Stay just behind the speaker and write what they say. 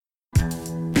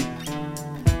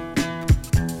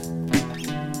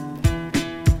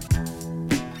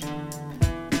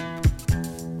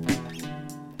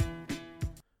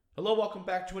Hello, welcome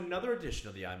back to another edition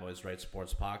of the I'm Always Right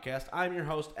Sports Podcast. I'm your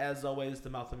host, as always, the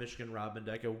Mouth of Michigan, Rob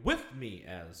Mendeca. With me,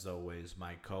 as always,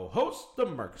 my co-host, the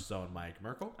Merc Zone, Mike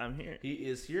Merkel. I'm here. He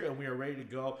is here, and we are ready to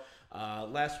go.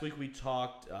 Last week we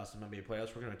talked some NBA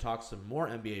playoffs. We're going to talk some more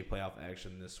NBA playoff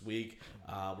action this week.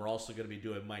 We're also going to be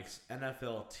doing Mike's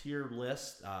NFL tier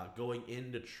list going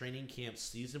into training camp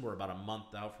season. We're about a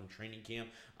month out from training camp.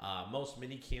 Most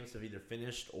mini camps have either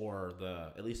finished or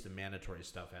at least the mandatory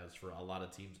stuff has for a lot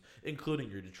of teams, including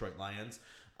your Detroit Lions.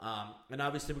 And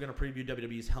obviously, we're going to preview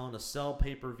WWE's Hell in a Cell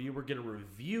pay-per-view. We're going to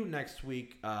review next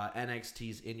week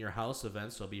NXT's In Your House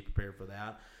event, so be prepared for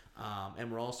that.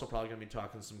 And we're also probably going to be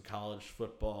talking some college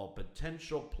football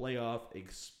potential playoff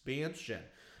expansion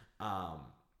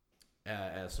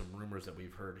as some rumors that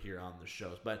we've heard here on the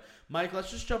shows. But, Mike, let's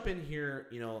just jump in here.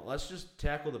 Let's just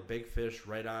tackle the big fish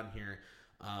right on here.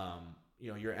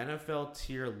 Your NFL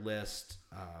tier list.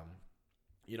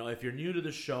 If you're new to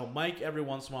the show, Mike every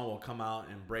once in a while will come out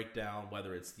and break down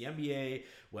whether it's the NBA,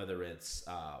 whether it's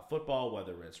football,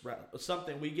 whether it's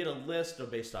something. We get a list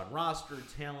based on roster,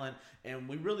 talent, and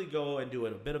we really go and do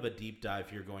a bit of a deep dive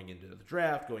here going into the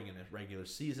draft, going into regular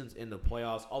seasons, into the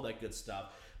playoffs, all that good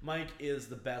stuff. Mike is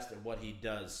the best at what he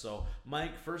does. So,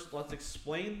 Mike, first let's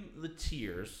explain the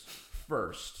tiers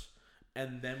first,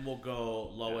 and then we'll go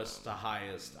lowest to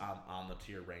highest on the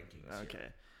tier rankings. Okay.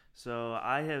 So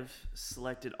I have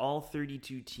selected all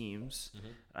 32 teams. Mm-hmm.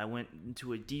 I went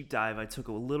into a deep dive. I took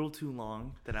a little too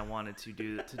long that I wanted to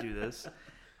do this.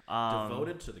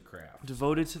 Devoted to the craft.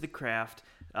 Devoted to the craft.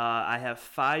 I have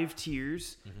 5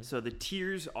 tiers. Mm-hmm. So the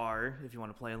tiers are, if you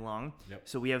want to play along,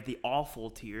 So we have the awful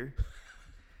tier.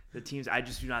 The teams I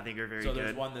just do not think are very good. So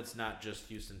there's one that's not just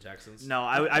Houston Texans? No,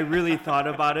 I really thought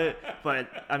about it, but,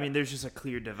 there's just a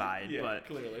clear divide. Yeah,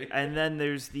 clearly. And then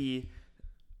there's the,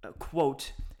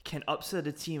 quote, can upset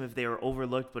a team if they are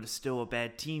overlooked but is still a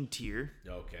bad team tier.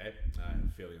 Okay.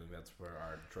 I'm feeling that's where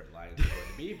our Detroit Lions are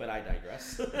going to be, but I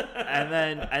digress.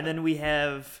 and then we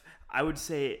have, I would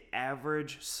say,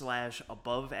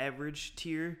 average/above average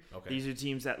tier. Okay. These are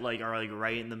teams that are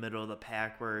right in the middle of the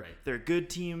pack where they're good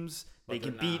teams. They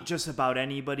can beat just about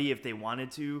anybody if they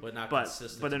wanted to, but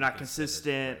they're not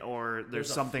consistent, or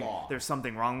there's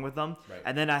something wrong with them. Right.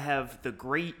 And then I have the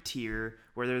great tier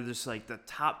where they're just the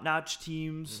top-notch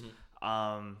teams. Mm-hmm.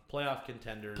 Playoff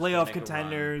contenders. Playoff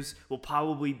contenders will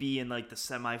probably be in the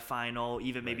semifinal,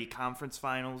 even maybe conference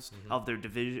finals of their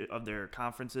division, of their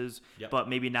conferences, but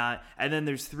maybe not. And then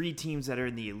there's 3 teams that are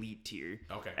in the elite tier.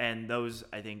 Okay. And those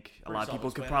I think a lot of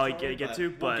people could probably get to,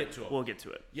 but we'll get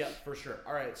to it. Yeah, for sure.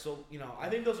 All right, so I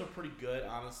think those are pretty good.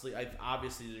 Honestly,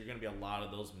 obviously there are going to be a lot of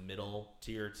those middle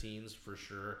tier teams for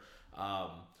sure.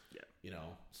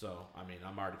 So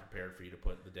I'm already prepared for you to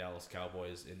put the Dallas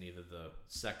Cowboys in either the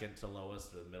second to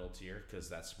lowest or the middle tier because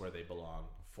that's where they belong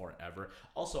forever.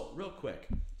 Also, real quick,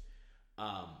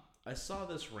 I saw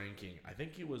this ranking. I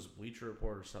think it was Bleacher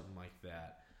Report or something like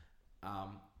that.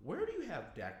 Where do you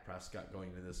have Dak Prescott going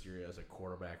into this year as a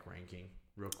quarterback ranking?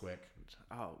 Real quick.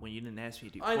 Oh, when you didn't ask me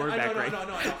to do quarterback ranking.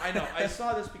 No, I know. I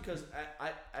saw this because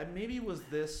I maybe it was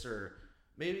this or.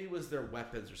 Maybe it was their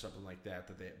weapons or something like that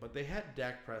but they had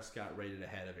Dak Prescott rated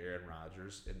ahead of Aaron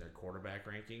Rodgers in their quarterback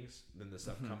rankings in this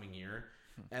upcoming year,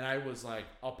 and I was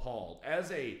appalled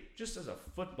as a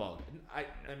football.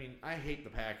 I hate the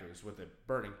Packers with a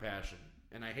burning passion,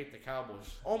 and I hate the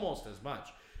Cowboys almost as much,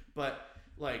 but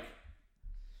I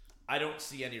don't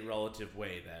see any relative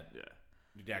way that. Yeah.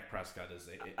 Dak Prescott is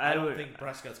I don't think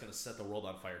Prescott's going to set the world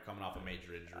on fire coming off a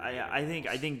major injury. I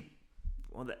think.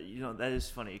 Well, that is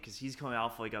funny because he's coming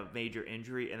off a major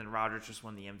injury, and then Rodgers just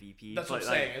won the MVP. That's what I'm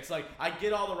saying. It's I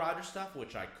get all the Rodgers stuff,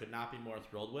 which I could not be more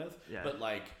thrilled with. Yeah. But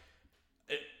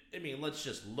let's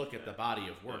just look at the body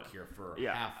of work here for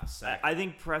half a second. I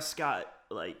think Prescott,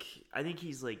 I think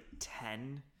he's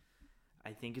 10.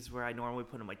 I think is where I normally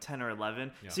put him, 10 or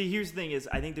 11. Yeah. See, here's the thing is,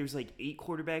 I think there's 8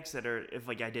 quarterbacks that are, if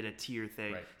I did a tier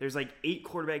thing, there's 8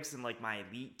 quarterbacks in my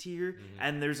elite tier,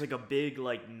 and there's a big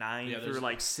 9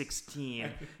 through 16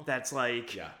 that's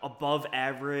above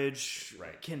average,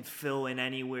 can fill in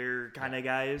anywhere kind of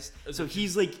guys. So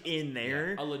he's in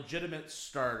there. Yeah. A legitimate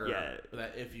starter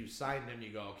that if you signed him, you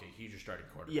go, okay, he's your starting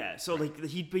quarterback. Yeah, so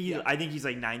he'd be, I think he's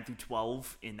 9 through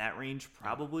 12 in that range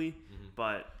probably,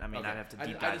 but I'd have to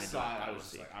deep dive into it. I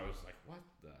was like, what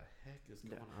the heck is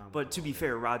going on? But to be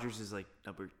fair, Rodgers is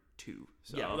number 2.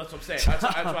 So. Yeah, well, that's what I'm saying. That's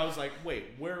why I was like, wait,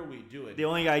 where are we doing? The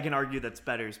only guy I can argue that's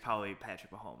better is probably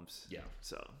Patrick Mahomes. Yeah.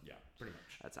 So yeah, pretty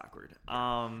much. That's awkward.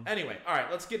 Anyway, all right,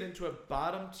 let's get into a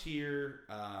bottom tier.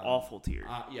 Awful tier.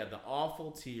 The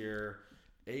awful tier,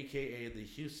 a.k.a. the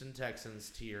Houston Texans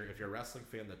tier. If you're a wrestling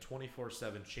fan, the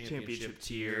 24/7 championship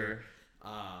tier.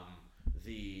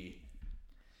 the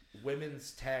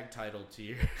women's tag title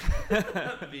tier,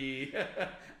 the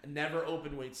never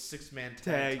open weight 6-man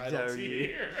tag title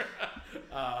tier,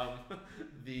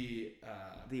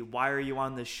 the why are you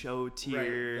on the show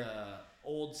tier, right, the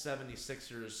old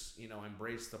 76ers,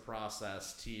 embrace the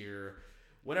process tier,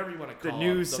 whatever you want to call the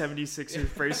new 76ers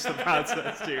embrace the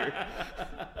process tier.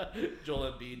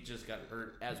 Joel Embiid just got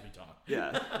hurt as we talk.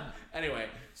 Yeah. Anyway,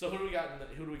 so who do we got in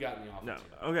the offense?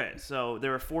 No. Okay, so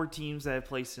there are 4 teams that have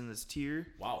placed in this tier.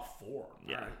 Wow, 4.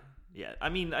 Yeah. All right. Yeah, I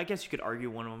mean, I guess you could argue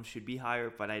one of them should be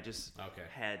higher, but I just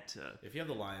had to. If you have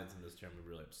the Lions in this tier, I'm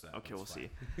really upset. Okay, we'll see.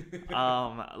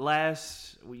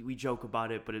 Last, we joke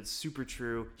about it, but it's super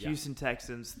true. Yeah. Houston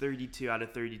Texans, 32 out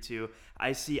of 32.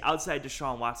 I see outside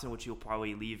Deshaun Watson, which he'll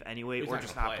probably leave anyway, or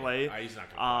just not play. He's not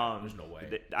going to play. There's no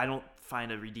way. I don't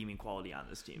find a redeeming quality on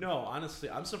this team. No, honestly,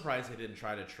 I'm surprised they didn't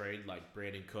try to trade like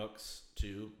Brandon Cooks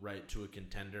to a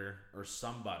contender or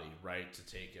somebody, right, to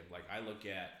take him. Like I look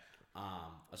at.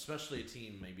 Especially a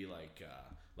team maybe like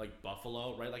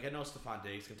Buffalo, right? Like I know Stephon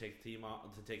Diggs can take the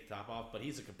top off, but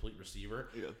he's a complete receiver.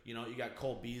 Yeah. You got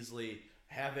Cole Beasley.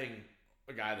 Having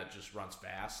a guy that just runs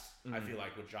fast, I feel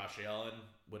like with Josh Allen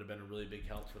would have been a really big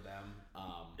help for them.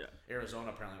 Arizona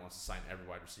apparently wants to sign every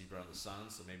wide receiver on the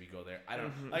Suns, so maybe go there. I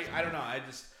don't know.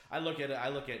 I look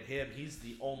at him. He's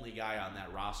the only guy on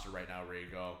that roster right now where you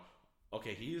go,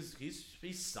 okay, he's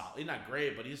solid. He's not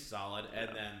great, but he's solid. And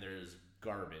then there's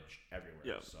garbage everywhere.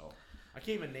 Yep. So I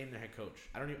can't even name their head coach.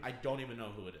 I don't even know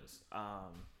who it is.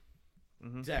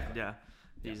 Exactly. Yeah.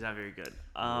 He's not very good.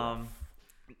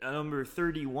 Number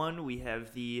 31, we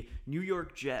have the New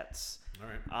York Jets. All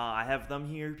right. I have them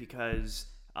here because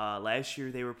last year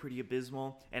they were pretty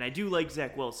abysmal, and I do like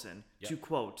Zach Wilson, to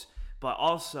quote. But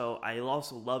I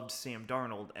also loved Sam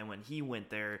Darnold, and when he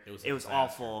went there, it was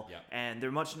awful. Yep. And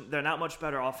they're not much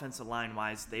better offensive line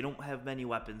wise. They don't have many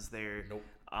weapons there. Nope.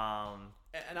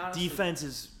 And honestly, defense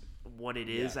is what it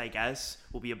is, I guess.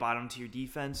 Will be a bottom tier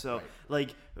defense. So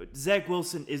like Zach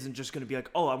Wilson isn't just going to be like,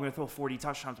 oh, I'm going to throw 40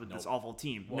 touchdowns with this awful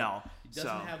team. Well, no, he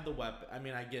doesn't have the weapon. I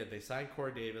mean, I get it. They signed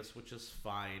Corey Davis, which is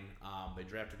fine. They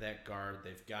drafted that guard.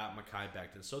 They've got Mekhi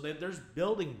Becton, so there's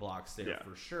building blocks there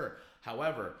for sure.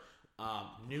 However,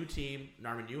 new team,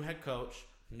 new head coach,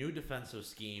 new defensive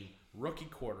scheme, rookie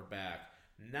quarterback,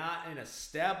 not an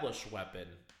established weapon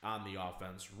on the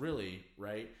offense, really,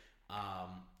 right?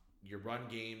 Your run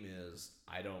game is,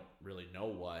 I don't really know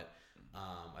what.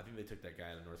 I think they took that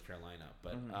guy out of North Carolina.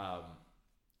 But,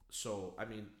 so, I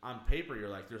mean, on paper, you're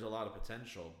like, there's a lot of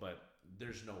potential, but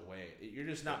there's no way. You're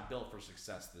just not built for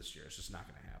success this year. It's just not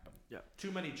going to happen. Yeah.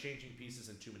 Too many changing pieces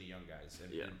and too many young guys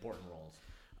in important roles.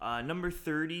 Number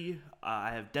 30,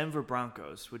 I have Denver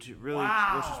Broncos, which is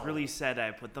really sad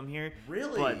I put them here.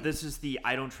 Really? But this is the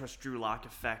I don't trust Drew Lock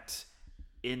effect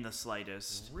in the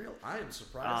slightest. I am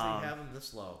surprised they have them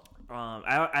this low.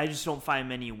 I just don't find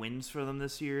many wins for them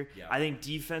this year. Yeah. I think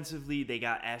defensively they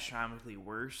got astronomically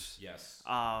worse. Yes.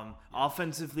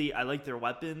 Offensively, I like their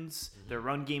weapons. Their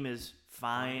run game is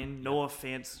fine. Noah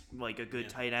Fant's like a good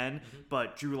tight end,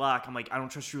 but Drew Lock, I'm like, I don't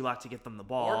trust Drew Lock to get them the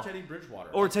ball.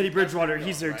 Or Teddy Bridgewater,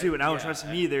 he's there too, and I don't trust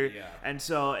him either. Yeah. And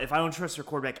so if I don't trust your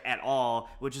quarterback at all,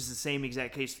 which is the same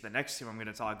exact case for the next team I'm going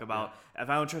to talk about, if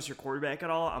I don't trust your quarterback at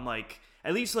all, I'm like,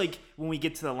 at least like when we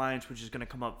get to the Lions, which is going to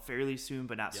come up fairly soon,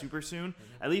 but not super soon,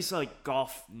 at least like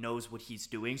Goff knows what he's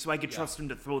doing, so I could trust him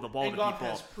to throw the ball to Goff people.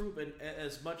 Has proven,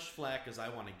 as much flack as I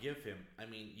want to give him, I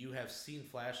mean, you have seen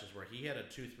flashes where he had a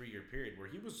 2-3 year period where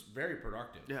he was very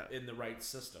productive in the right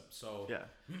system. So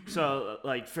so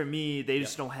like for me, they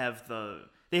just don't have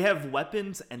they have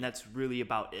weapons, and that's really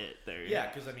about it there. Yeah,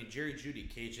 because I mean, Jerry Jeudy,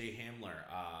 KJ Hamler,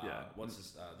 what's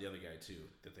his, the other guy too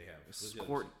that they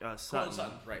have?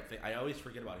 Sutton. Right. I always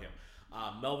forget about him.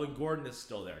 Melvin Gordon is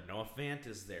still there. Noah Fant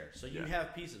is there. So you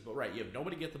have pieces, but you have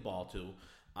nobody to get the ball to.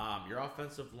 Your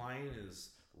offensive line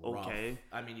is rough. Okay.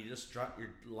 I mean, you just dropped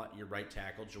your right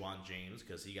tackle, Juwan James,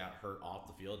 because he got hurt off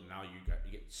the field, and now you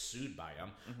get sued by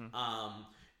him.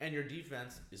 And your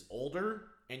defense is older,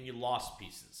 and you lost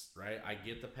pieces, right? I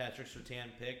get the Patrick Surtain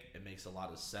pick. It makes a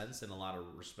lot of sense in a lot of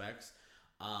respects.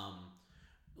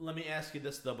 Let me ask you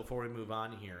this, though, before we move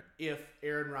on here. If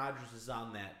Aaron Rodgers is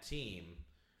on that team,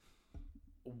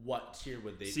 what tier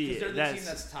would they be? Because they're the team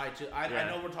that's tied to... I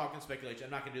know we're talking speculation.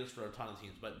 I'm not going to do this for a ton of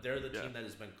teams, but they're the team that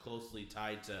has been closely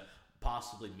tied to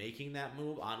possibly making that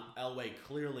move. Elway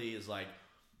clearly is like,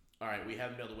 all right, we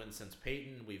haven't been able to win since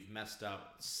Peyton. We've messed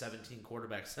up 17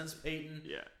 quarterbacks since Peyton.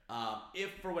 Yeah.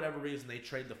 If for whatever reason they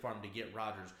trade the farm to get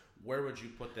Rodgers, where would you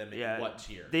put them in what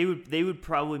tier? They would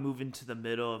probably move into the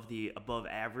middle of the above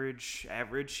average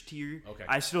tier. Okay.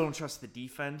 I still don't trust the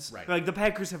defense. Right. Like the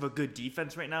Packers have a good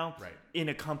defense right now. Right. In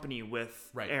a company with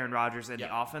Right. Aaron Rodgers and the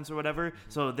offense or whatever. Mm-hmm.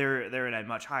 So they're in a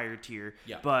much higher tier.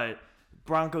 Yeah. But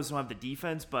Broncos don't have the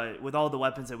defense, but with all the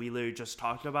weapons that we literally just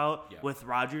talked about, with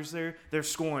Rodgers there, they're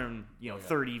scoring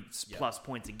 30 plus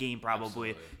points a game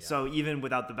probably. So even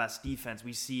without the best defense,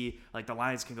 we see like the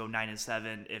Lions can go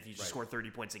 9-7 if you just score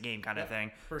 30 points a game kind of thing.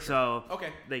 For sure. So okay,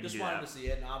 they can just do wanted that. to see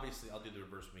it, and obviously I'll do the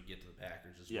reverse when we get to the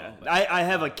Packers as well. But, I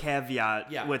have a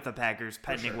caveat with the Packers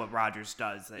pending what Rodgers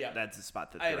does. That's the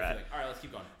spot that they're at. All right, let's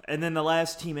keep going. And then the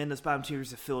last team in this bottom tier is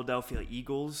the Philadelphia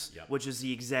Eagles, which is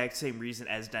the exact same reason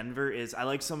as Denver. Is I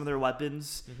like some of their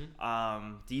weapons.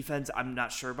 Defense, I'm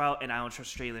not sure about, and I don't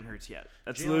trust Jalen Hurts yet.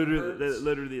 That's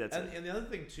literally that's it. And the other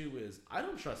thing too is I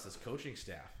don't trust this coaching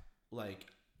staff. Like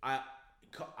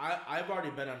I've already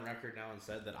been on record now and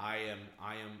said that I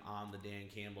am on the Dan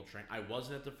Campbell train. I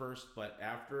wasn't at the first, but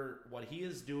after what he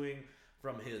is doing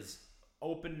from his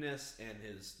openness and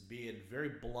his being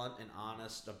very blunt and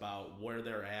honest about where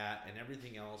they're at and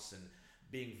everything else, and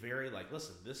being very like,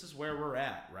 listen, this is where we're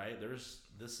at, right?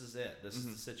 This is it. This is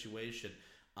the situation.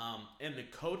 And the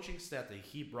coaching staff that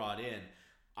he brought in,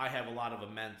 I have a lot of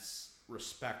immense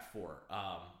respect for.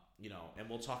 And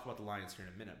we'll talk about the Lions here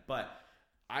in a minute, but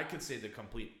I could say the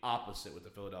complete opposite with the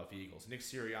Philadelphia Eagles. Nick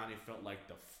Sirianni felt like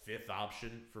the fifth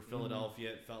option for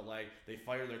Philadelphia. It felt like they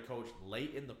fired their coach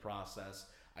late in the process.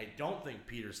 I don't think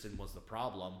Peterson was the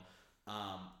problem.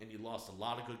 And you lost a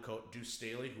lot of good coach. Deuce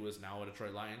Staley, who is now a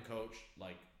Detroit Lion coach,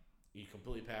 like you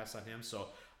completely passed on him. So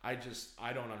I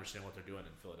don't understand what they're doing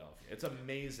in Philadelphia. It's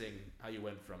amazing how you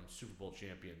went from Super Bowl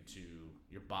champion to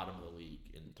your bottom of the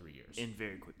league in 3 years. And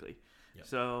very quickly. Yep.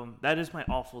 So that is my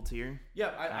awful tier.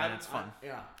 Yeah, it's fun.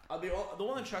 The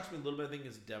one that shocks me a little bit, I think,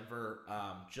 is Denver,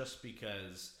 just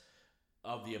because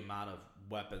of the amount of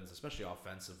weapons, especially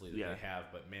offensively, that they have.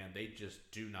 But man, they just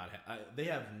do not have. They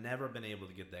have never been able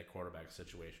to get that quarterback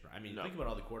situation right. I mean, think about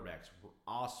all the quarterbacks: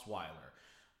 Osweiler,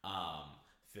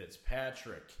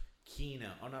 Fitzpatrick,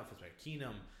 Keenum. Oh, not Fitzpatrick,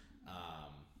 Keenum.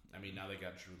 Now they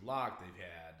got Drew Lock. They've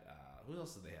had. Who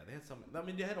else did they have? They had some.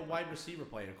 They had a wide receiver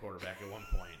playing a quarterback at one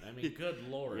point. Good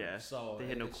lord. Yeah. So they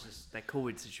had that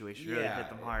COVID situation really hit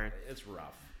them hard. It's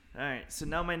rough. All right. So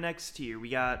now my next tier, we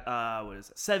got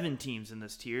 7 teams in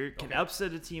this tier. Can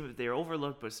upset a team if they're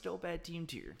overlooked, but still a bad team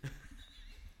tier.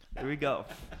 Here we go.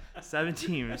 7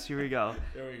 teams. Here we go.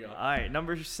 There we go. All right.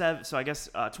 Number 7. So I guess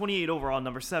 28 overall.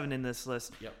 Number 7 in this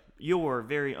list. Yep. Your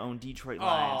very own Detroit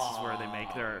Lions is where they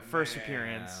make their first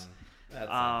appearance. That's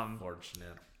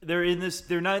unfortunate. They're in this.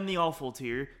 They're not in the awful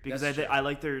tier because I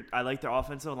like their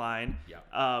offensive line.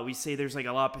 Yeah. We say there's like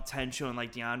a lot of potential in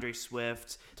like DeAndre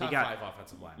Swift. Top 5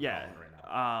 offensive line. Yeah. Right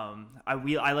now.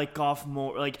 I like Goff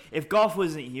more. Like if Goff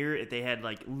wasn't here, if they had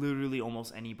like literally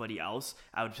almost anybody else,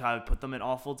 I would put them in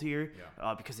awful tier.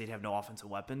 Yeah. Because they'd have no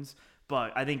offensive weapons.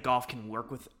 But I think Goff can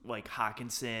work with like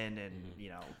Hawkinson and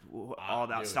all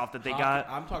that stuff that they got.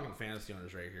 I'm talking fantasy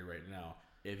owners right here, right now.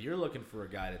 If you're looking for a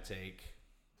guy to take,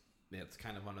 that's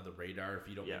kind of under the radar. If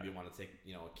you don't maybe want to take,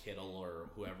 a Kittle or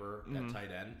whoever at tight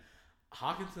end,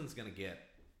 Hawkinson's going to get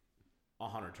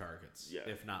 100 targets,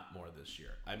 if not more this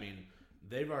year.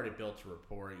 They've already built a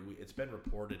rapport. It's been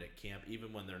reported at camp,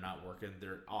 even when they're not working,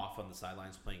 they're off on the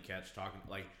sidelines playing catch, talking.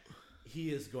 Like,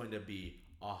 he is going to be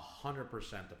 100%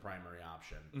 the primary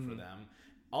option for them.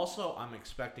 Also, I'm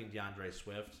expecting DeAndre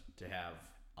Swift to have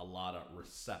a lot of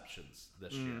receptions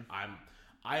this year.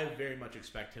 I very much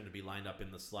expect him to be lined up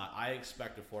in the slot. I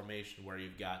expect a formation where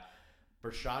you've got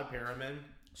Brashad Perriman,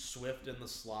 Swift in the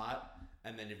slot,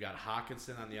 and then you've got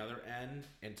Hawkinson on the other end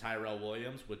and Tyrell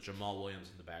Williams with Jamal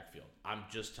Williams in the backfield. I'm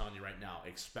just telling you right now.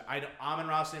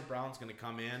 Amon-Ra St. Brown's going to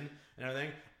come in and everything.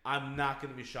 I'm not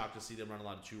going to be shocked to see them run a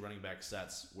lot of 2 running back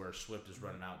sets where Swift is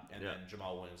running out and then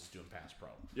Jamal Williams is doing pass pro.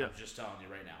 I'm just telling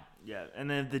you right now. Yeah, and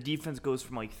then if the defense goes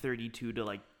from like 32 to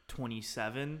like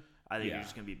 27, I think you're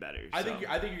just going to be better. I think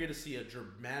you're going to see a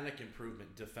dramatic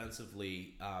improvement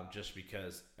defensively, just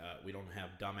because we don't have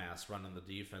dumbass running the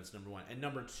defense, number one. And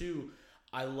number two,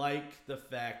 I like the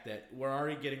fact that we're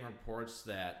already getting reports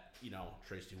that,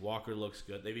 Tracy Walker looks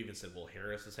good. They've even said, Will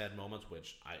Harris has had moments,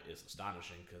 which is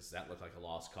astonishing because that looked like a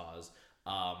lost cause.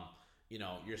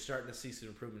 You're starting to see some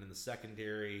improvement in the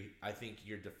secondary. I think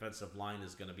your defensive line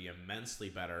is going to be immensely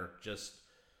better just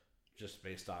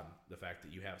based on the fact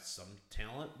that you have some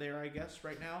talent there, I guess,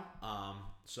 right now.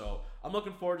 So I'm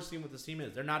looking forward to seeing what this team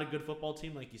is. They're not a good football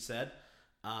team, like you said.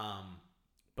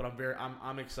 But But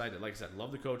I'm excited. Like I said,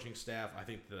 love the coaching staff.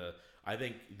 I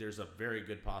think there's a very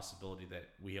good possibility that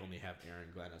we only have Aaron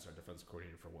Glenn as our defensive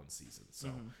coordinator for one season. So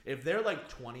if they're like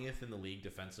 20th in the league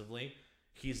defensively,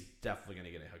 he's definitely going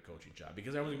to get a head coaching job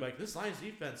because everyone's going to be like, this Lions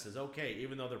defense is okay,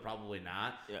 even though they're probably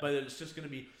not. Yeah. But it's just going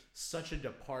to be such a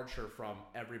departure from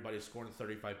everybody scoring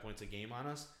 35 points a game on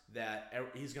us that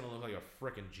he's going to look like a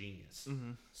freaking genius.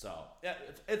 So, yeah,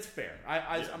 it's fair.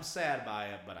 I'm sad by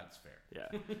it, but it's fair.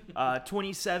 Yeah.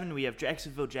 27, we have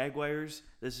Jacksonville Jaguars.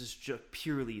 This is just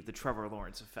purely the Trevor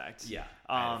Lawrence effect. Yeah.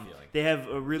 They have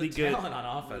a really good talent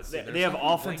on offense. They have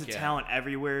offensive talent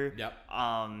everywhere. Yep.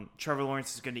 Trevor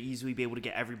Lawrence is going to easily be able to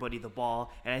get everybody the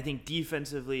ball, and I think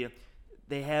defensively,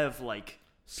 they have like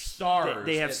stars.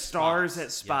 They have stars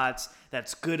at spots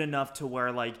that's good enough to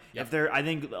where if they're, I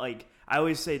think like. I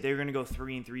always say they're going to go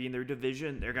 3-3 in their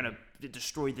division. They're going to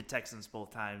destroy the Texans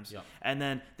both times. Yep. And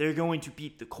then they're going to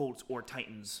beat the Colts or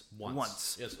Titans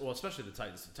once. Yes, well, especially the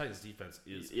Titans. The Titans defense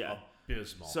is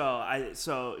abysmal.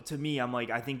 So to me, I'm like,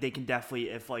 I think they can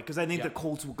definitely, because I think the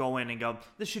Colts will go in and go,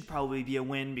 this should probably be a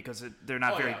win because they're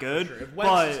not very good. For sure. If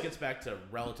Wentz gets back to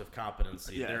relative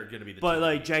competency, they're going to be the team.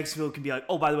 But Jacksonville can be like,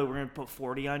 oh, by the way, we're going to put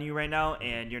 40 on you right now,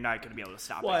 and you're not going to be able to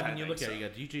stop it. Well, I mean, you look at it, you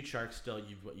got DJ Chark still.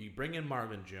 You bring in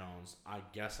Marvin Jones. I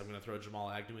guess I'm going to throw Jamal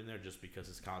Agnew in there just because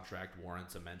his contract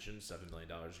warrants a mention, $7 million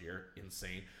a year,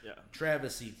 insane. Yeah.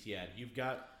 Travis Etienne. You've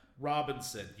got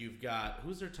Robinson. You've got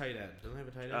who's their tight end? Doesn't have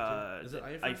a tight end? Is it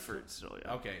Eifert still?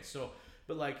 Yeah. Okay, so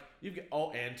but you've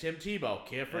got and Tim Tebow.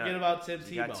 Can't forget about Tim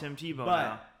Tebow. You got Tim Tebow but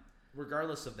now.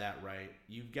 Regardless of that, right?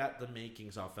 You've got the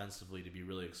makings offensively to be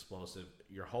really explosive.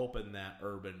 You're hoping that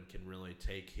Urban can really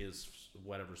take his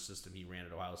whatever system he ran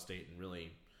at Ohio State and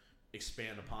really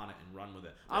expand upon it and run with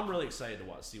it. I'm really excited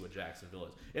to see what Jacksonville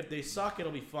is. If they suck,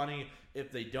 it'll be funny.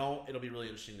 If they don't, it'll be really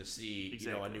interesting to see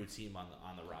a new team on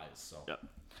the rise. So. Yep.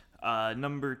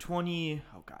 Number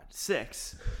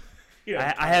 6.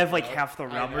 Yeah, I have half the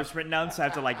numbers written down, so I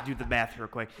have to do the math real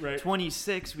quick. Right.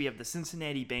 26, we have the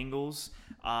Cincinnati Bengals.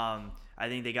 I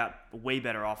think they got way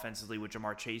better offensively with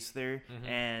Jamar Chase there,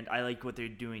 and I like what they're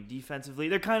doing defensively.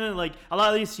 They're kind of a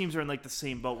lot of these teams are in the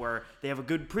same boat where they have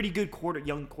a pretty good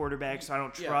young quarterback, so I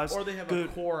don't trust. Or they have a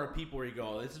core of people where you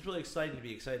go, this is really exciting to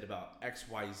be excited about X,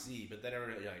 Y, Z, but then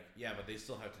everybody but they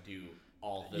still have to do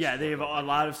all this. Yeah, they have a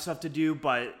lot of stuff to do,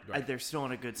 but they're still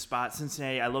in a good spot.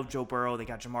 Cincinnati, I love Joe Burrow. They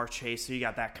got Jamar Chase, so you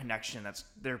got that connection.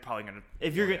 They're probably gonna.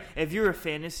 If you're a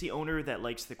fantasy owner that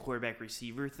likes the quarterback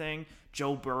receiver thing,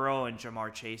 Joe Burrow and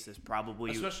Jamar Chase is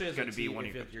probably going to be one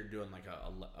of your. If you're doing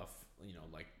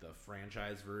the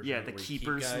franchise version. Yeah, the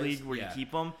keepers league where you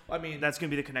keep them. I mean, that's going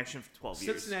to be the connection for 12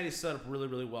 years. Cincinnati's set up really,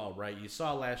 really well, right? You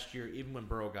saw last year, even when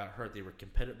Burrow got hurt, they were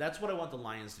competitive. That's what I want the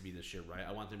Lions to be this year, right?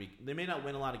 I want them to be. They may not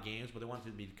win a lot of games, but they want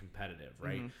them to be competitive,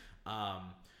 right?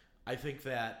 I think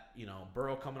that,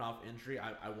 Burrow coming off injury,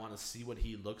 I want to see what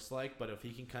he looks like. But if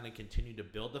he can kind of continue to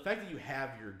build, the fact that you have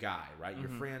your guy, right, your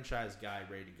franchise guy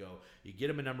ready to go, you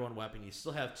get him a number one weapon, you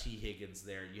still have T. Higgins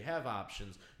there, you have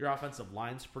options, your offensive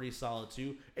line's pretty solid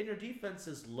too, and your defense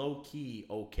is low-key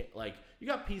okay. You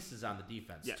got pieces on the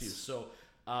defense too. So,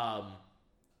 I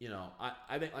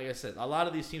think, like I said, a lot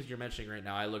of these teams you're mentioning right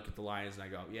now, I look at the Lions and I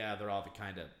go, yeah, they're all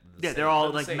kind of same. They're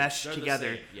all meshed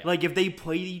together. Yeah. If they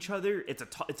played each other, it's a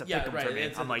pick 'em for me.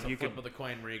 It's a flip of the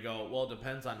coin where you go, well, it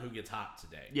depends on who gets hot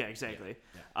today. Yeah, exactly.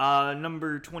 Yeah.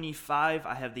 Number 25,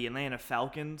 I have the Atlanta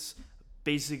Falcons.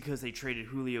 Basically because they traded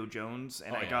Julio Jones,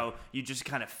 and you just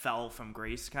kind of fell from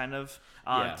grace, kind of.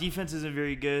 Defense isn't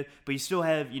very good, but you still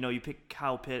have, you pick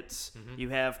Kyle Pitts, you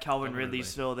have Calvin Ridley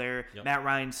still there, Matt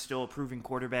Ryan's still a proven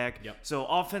quarterback. So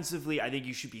offensively, I think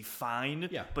you should be fine.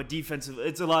 Yeah. But defensively,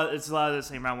 it's a lot of the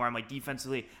same round where I'm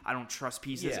defensively, I don't trust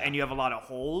pieces, and you have a lot of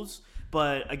holes.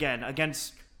 But again,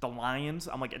 against the Lions,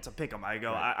 I'm it's a pick 'em. I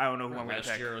go, I don't know who I'm going to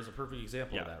pick. Last year was a perfect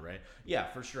example of that, right? Yeah,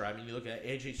 for sure. I mean, you look at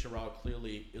A.J. Terrell,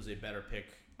 clearly is a better pick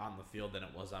on the field than it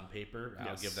was on paper.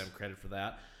 I'll give them credit for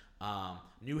that.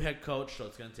 New head coach, so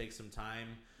it's going to take some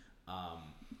time.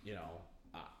 I'm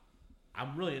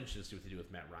really interested to see what they do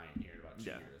with Matt Ryan here in about 2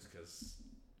 years, because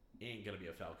he ain't going to be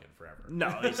a Falcon forever. No,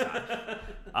 he's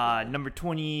not. Number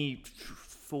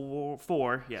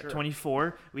 24,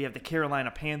 24, we have the Carolina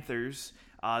Panthers.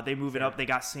 They move it up. They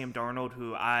got Sam Darnold,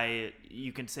 who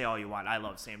you can say all you want. I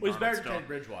love Sam Darnold. He's better than Teddy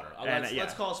Bridgewater.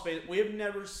 Let's call a spade. We have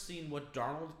never seen what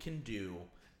Darnold can do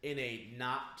in a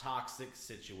not toxic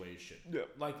situation. Yeah.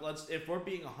 If we're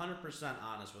being 100%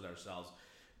 honest with ourselves,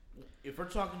 if we're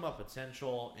talking about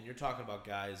potential and you're talking about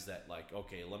guys that like,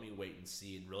 okay, let me wait and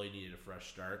see and really needed a fresh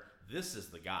start, this is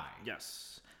the guy.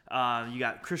 Yes. You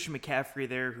got Christian McCaffrey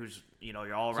there, who's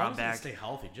your all around back. Stay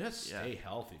healthy, stay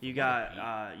healthy. You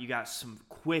got some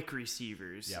quick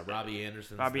receivers. Yeah, Robbie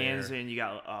Anderson. Anderson. You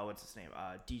got what's his name?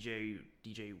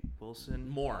 DJ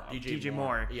Wilson. DJ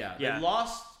Moore. Yeah. They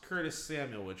lost Curtis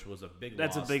Samuel, which was a big.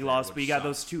 That's a big loss, but you got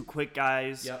those two quick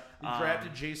guys. Yep. You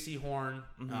drafted J.C. Horn.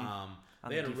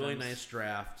 They had a really nice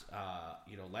draft.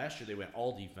 Last year they went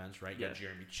all defense, right? You got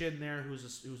Jeremy Chin there,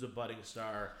 who's a budding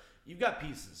star. You've got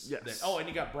pieces. Yes. And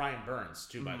you got Brian Burns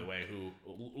too, by the way, who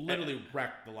literally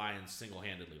wrecked the Lions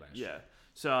single-handedly last year.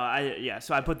 Yeah.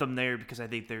 So I put them there because I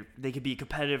think they could be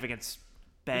competitive against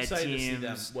bad teams. To see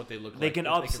them, what they look they like. Can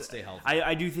they can stay healthy.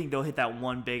 I do think they'll hit that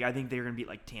one big. I think they're going to beat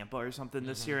like Tampa or something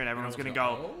this year, and everyone's going to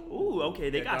go, "Ooh, okay,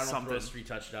 they got something." Throws 3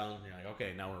 touchdowns, and you're like,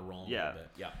 "Okay, now we're rolling a little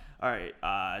bit." Yeah. All right.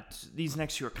 These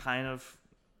next two are kind of.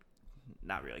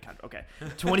 Not really, kind of. Okay.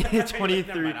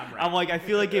 23. I'm like, I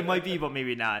feel like it might be, but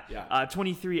maybe not. Yeah.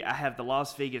 23, I have the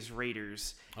Las Vegas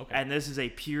Raiders. Okay. And this is a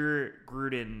pure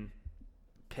Gruden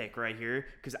pick right here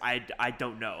because I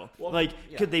don't know. Well,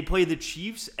 could they play the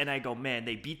Chiefs? And I go, man,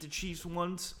 they beat the Chiefs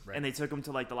once, and they took them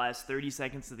to like the last 30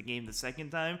 seconds of the game the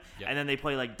second time. Yep. And then they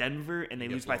play like Denver, and they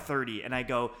lose by 30. And I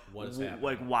go,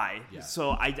 like, why? Yeah.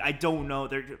 So I don't know.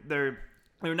 They're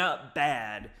not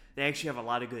bad. They actually have a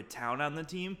lot of good talent on the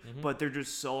team, but they're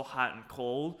just so hot and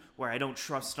cold where I don't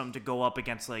trust them to go up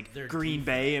against like Green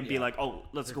Bay and be like, oh,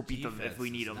 let's go beat them if we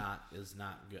need them. Is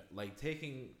not good. Like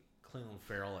taking Cleveland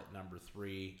Farrell at number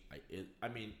 3.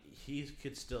 He's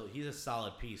a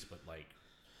solid piece, but like,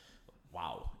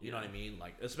 wow, you know what I mean?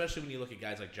 Like, especially when you look at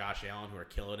guys like Josh Allen who are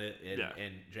killing it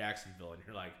in Jacksonville, and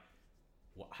you're like,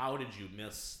 how did you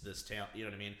miss this talent? You know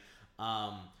what I mean?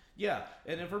 Yeah,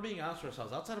 and if we're being honest with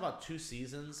ourselves, outside about 2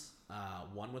 seasons,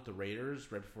 one with the Raiders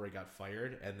right before he got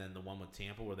fired, and then the one with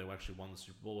Tampa where they actually won the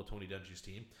Super Bowl with Tony Dungy's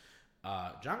team,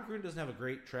 John Gruden doesn't have a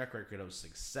great track record of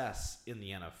success in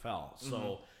the NFL.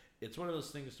 So it's one of those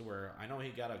things to where I know he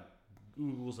got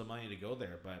oogles of money to go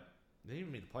there, but they didn't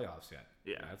even make the playoffs yet.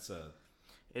 Yeah, that's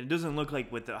It doesn't look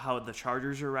like with how the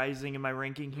Chargers are rising in my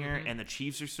ranking here, and the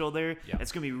Chiefs are still there. Yeah.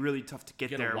 It's going to be really tough to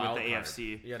get there with the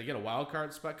AFC. Yeah, to get a wild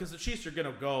card spot because the Chiefs are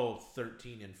going to go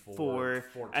 13-4, 14,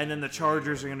 and then the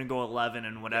Chargers are going to go 11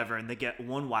 and whatever, and they get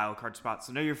 1 wild card spot.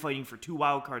 So now you're fighting for 2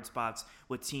 wild card spots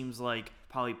with teams like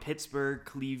probably Pittsburgh,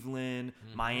 Cleveland,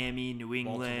 Miami, New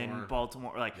England,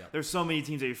 Baltimore. There's so many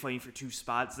teams that you're fighting for 2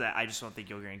 spots that I just don't think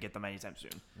you're going to get them anytime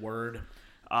soon. Word.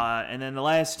 And then the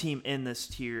last team in this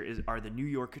tier are the New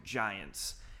York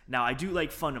Giants. Now, I do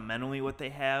like fundamentally what they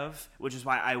have, which is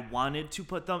why I wanted to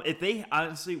put them. If they,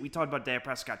 honestly, we talked about Dak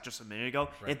Prescott just a minute ago.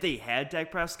 Right. If they had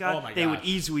Dak Prescott, they would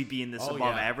easily be in this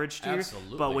above average tier.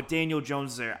 Absolutely. But with Daniel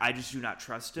Jones there, I just do not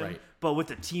trust him. Right. But with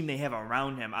the team they have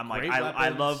around him, I'm like, I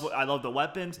love the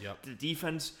weapons. Yep. The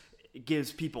defense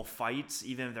gives people fights,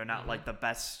 even if they're not like the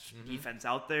best defense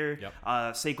out there. Yep.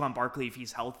 Saquon Barkley, if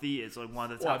he's healthy, is like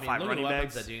one of the top 5 running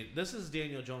backs. This is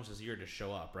Daniel Jones' year to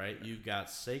show up, right? You've got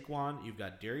Saquon, you've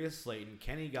got Darius Slayton,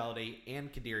 Kenny Galladay,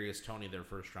 and Kadarius Toney, their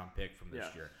first-round pick from this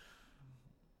year.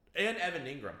 And Evan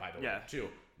Ingram, by the way, too.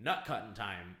 Nut cutting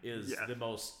time is the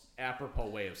most apropos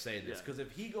way of saying this, because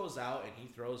if he goes out and he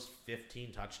throws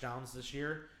 15 touchdowns this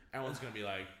year, everyone's going to be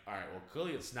like, all right, well,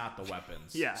 clearly it's not the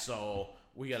weapons. So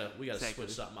we gotta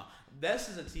switch something up. This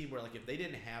is a team where, like, if they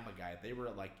didn't have a guy,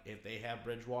 if they have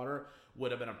Bridgewater,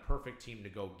 would have been a perfect team to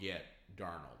go get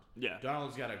Darnold. Yeah,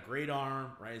 Darnold's got a great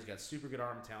arm, right? He's got super good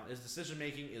arm talent. His decision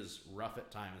making is rough at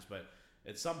times, but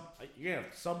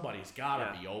somebody's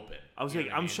gotta be open.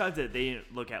 I'm shocked that they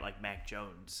didn't look at like Mac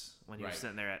Jones when he was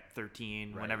sitting there at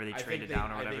 13, whenever they traded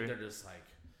down or whatever. I think they're just like,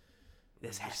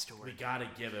 this has to work. We got to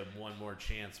give him one more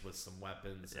chance with some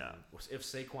weapons. Yeah. And if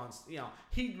Saquon's,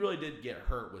 he really did get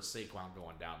hurt with Saquon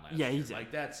going down last year. He did.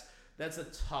 Like, that's a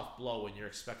tough blow when you're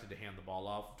expected to hand the ball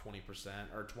off 20%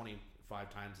 or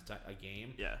 25 times a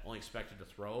game. Yeah. Only expected to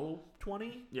throw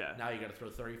 20. Yeah. Now you got to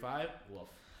throw 35. Woof.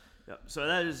 Yeah. So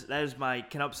that is my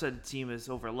can upset team is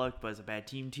overlooked, but it's a bad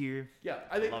team tier. Yeah,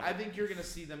 I think you're gonna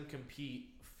see them compete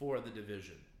for the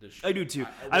division this year. I do too.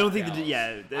 I don't think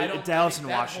Dallas and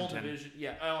Washington. Division,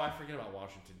 I forget about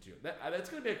Washington too. That's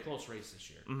going to be a close race this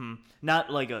year. Mm-hmm.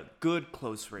 Not like a good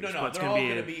close race. No, but it's they're all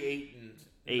going to be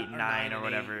 8 and 9 or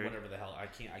whatever. Whatever the hell. I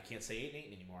can't say 8 and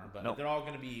 8 anymore, but they're all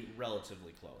going to be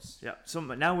relatively close. Yeah. So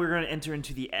now we're going to enter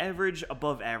into the average,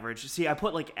 above average. See, I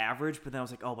put like average, but then I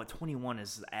was like, oh, but 21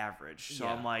 is average. So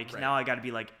I'm like, now I got to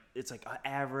be like, it's like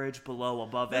average, below,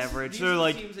 above average. These are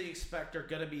the teams that you expect are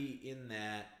going to be in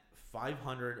that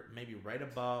 500, maybe right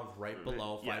above, right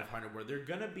below 500, where they're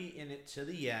going to be in it to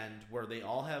the end, where they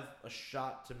all have a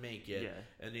shot to make it,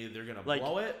 and either they're going to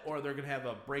blow it or they're going to have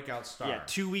a breakout start. Yeah,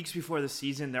 2 weeks before the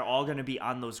season, they're all going to be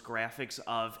on those graphics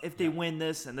of if they win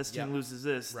this and this team loses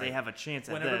this, they have a chance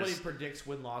at when this. Everybody predicts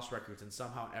win-loss records, and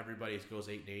somehow everybody goes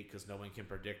 8-8 because no one can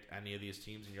predict any of these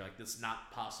teams, and you're like, this is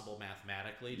not possible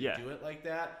mathematically to do it like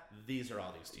that. These are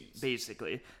all these teams.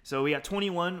 Basically. So we got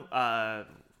 21,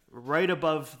 right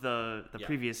above the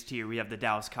previous tier, we have the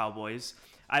Dallas Cowboys.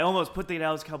 I almost put the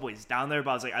Dallas Cowboys down there,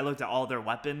 but I was like, I looked at all their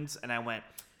weapons, and I went,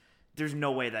 there's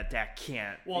no way that Dak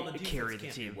can't carry the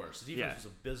team. Be worse. The defense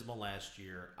was abysmal last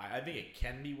year. I think it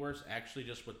can be worse, actually,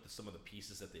 just with some of the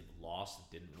pieces that they've lost and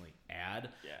didn't really add.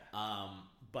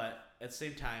 But at the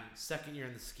same time, second year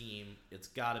in the scheme, it's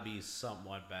got to be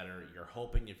somewhat better. You're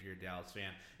hoping if you're a Dallas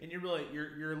fan, and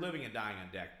you're living and dying on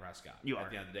Dak Prescott. At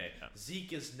the end of the day,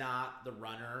 Zeke is not the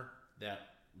runner that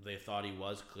they thought he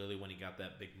was. Clearly, when he got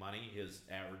that big money, his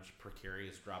average per carry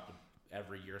has dropped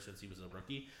every year since he was a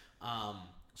rookie.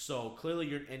 So clearly,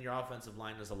 your offensive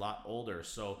line is a lot older.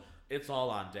 So it's all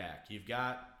on Dak. You've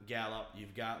got Gallup,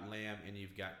 you've got Lamb, and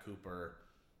you've got Cooper.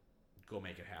 Go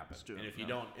make it happen. And if you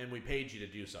don't, and we paid you to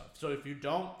do so. So if you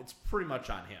don't, it's pretty much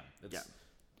on him. It's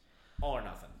all or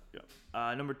nothing.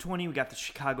 Number 20, we got the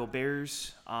Chicago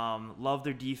Bears. Love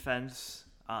their defense.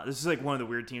 This is like one of the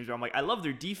weird teams where I'm like, I love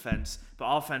their defense, but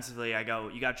offensively, I go,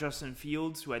 you got Justin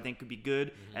Fields, who I think could be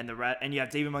good, and you have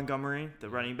David Montgomery, the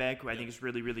running back, who I think is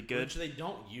really, really good. Which they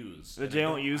don't use. Which they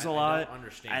don't use a lot. I don't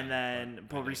understand. And then,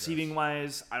 but receiving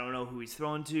wise, I don't know who he's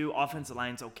throwing to. Offensive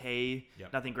line's okay,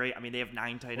 nothing great. I mean, they have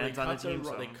 9 tight ends on the team.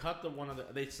 They cut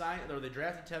they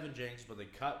drafted Tevin Jenkins, but they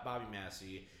cut Bobby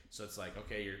Massey. So it's like,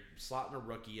 okay, you're slotting a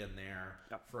rookie in there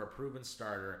for a proven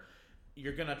starter.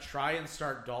 You're going to try and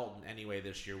start Dalton anyway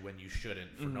this year when you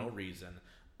shouldn't for no reason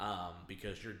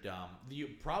because you're dumb. The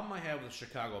problem I have with the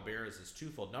Chicago Bears is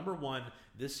twofold. Number one,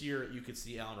 this year you could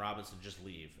see Allen Robinson just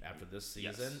leave after this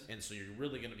season, and so you're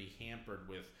really going to be hampered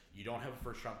with you don't have a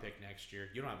first-round pick next year.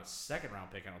 You don't have a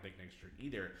second-round pick, I don't think, next year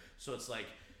either. So it's like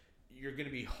you're going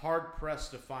to be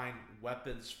hard-pressed to find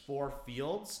weapons for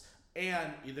Fields,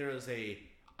 and there is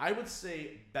I would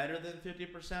say, better than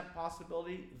 50%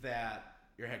 possibility that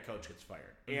your head coach gets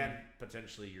fired and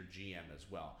potentially your GM as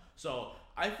well. So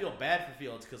I feel bad for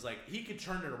Fields because he could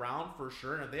turn it around for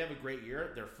sure, and if they have a great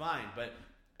year, they're fine. But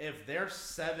if they're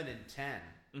 7-10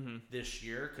 this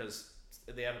year because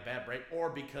they have a bad break, or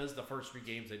because the first 3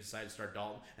 games they decide to start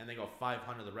Dalton and they go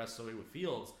 500 the rest of the way with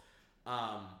Fields,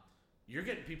 you're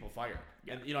getting people fired.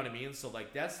 And you know what I mean? So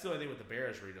that's the only thing with the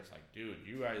Bears where you're just like, dude,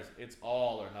 you guys, it's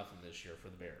all or nothing this year for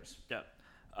the Bears.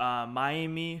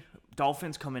 Miami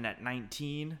Dolphins come in at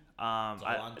 19. It's all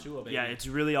on Tua, baby. Yeah, it's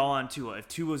really all on Tua. If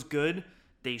Tua's good,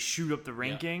 they shoot up the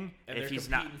ranking. And if they're he's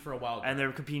competing not, for a wild card. and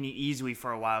they're competing easily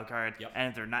for a wild card. And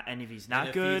if they're not, and if he's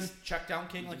not good, he's check down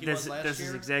king like he was last year. This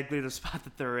is exactly the spot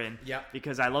that they're in.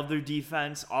 Because I love their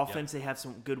defense, offense. They have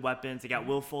some good weapons. They got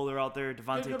Will Fuller out there,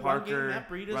 Devontae Parker, Matt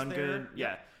Breida's run there.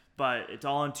 good. But it's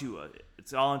all on Tua.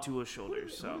 It's all on Tua's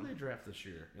shoulders. Who did they draft this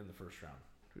year in the first round?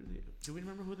 Do we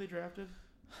remember who they drafted?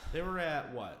 They were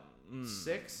at what?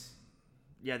 6?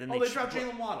 Yeah, then they dropped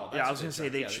Jalen Waddle. I was gonna say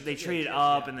they traded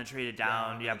up and then traded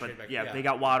down. They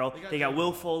got Waddle. They got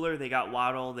Will Fuller. They got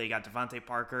Waddle. They got Devontae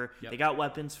Parker. They got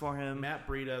weapons for him. Matt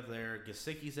Breida there.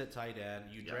 Gesicki's at tight end.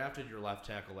 You drafted your left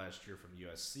tackle last year from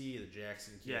USC, the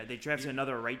Jackson kid. Yeah, they drafted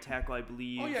another right tackle, I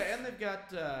believe. Oh yeah, and they've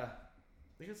got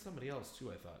somebody else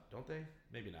too. I thought, don't they?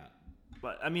 Maybe not.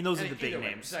 But I mean, those are the big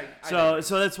names. So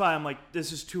that's why I'm like,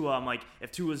 this is Tua. I'm like,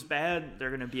 if Tua's bad,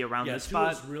 they're gonna be around this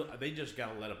spot. They just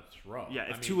gotta let him throw.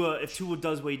 Yeah, if Tua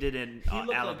does what he did in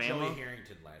Alabama, like Joey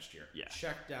Harrington last year. Yeah,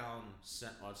 check down. It's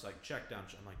like check down.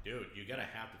 I'm like, dude, you gotta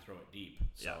have to throw it deep.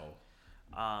 So.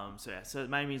 So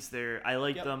Miami's there. I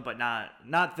like them, but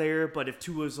not there. But if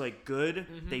Tua's good,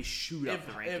 they shoot up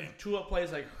the ranking. If Tua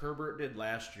plays like Herbert did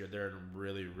last year, they're in a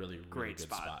really, really, really great good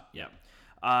spot. Yep.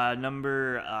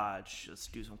 Let's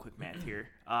do some quick math here.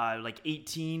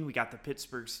 18, we got the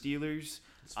Pittsburgh Steelers.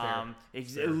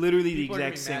 Literally the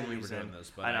exact same reason.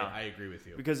 I know. I agree with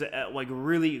you because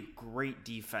really great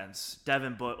defense.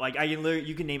 Devin Bush,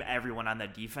 you can name everyone on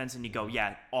that defense, and you go,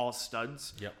 all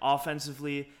studs. Yep.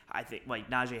 Offensively, I think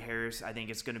Najee Harris. I think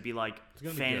it's going to be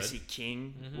fantasy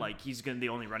king. He's going to be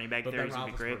the only running back there. He's going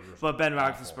to be great. But Ben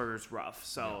Roethlisberger's rough.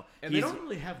 So and they don't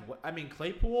really have. I mean,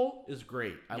 Claypool is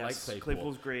great. I like Claypool.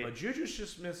 Claypool's great. But Juju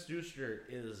Smith-Schuster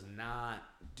is not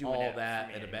doing all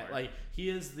that at a bad. He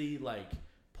is the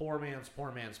poor man's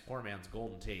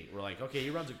Golden Tate. We're like, okay,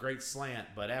 he runs a great slant,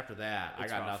 but after that, I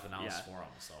got nothing else for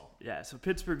him. So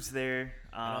Pittsburgh's there.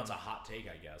 I know it's a hot take,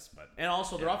 I guess, and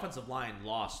also their offensive line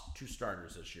lost 2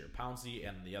 starters this year, Pouncey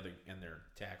and their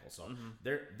tackle. So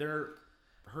they're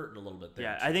hurting a little bit there.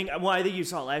 Yeah, I think you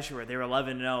saw it last year where they were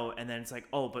 11-0, and then it's like,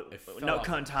 but no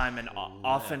cut time and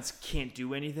offense can't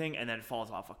do anything, and then it falls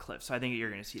off a cliff. So I think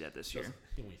you're going to see that this year.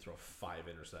 When you throw 5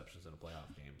 interceptions in a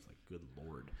playoff game, it's like, good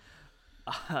Lord.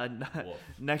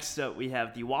 Next up, we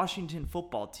have the Washington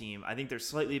football team. I think they're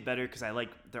slightly better because I like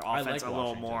their offense a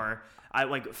little more. I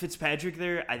like Fitzpatrick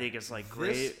there. I think it's like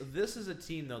great. This is a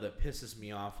team, though, that pisses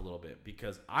me off a little bit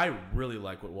because I really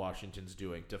like what Washington's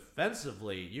doing.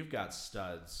 Defensively, you've got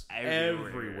studs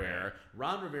everywhere.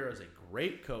 Ron Rivera is a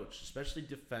great coach, especially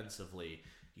defensively.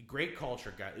 Great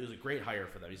culture guy. It was a great hire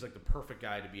for them. He's like the perfect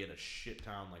guy to be in a shit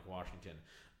town like Washington.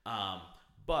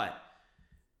 But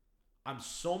I'm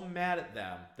so mad at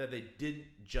them that they didn't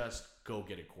just go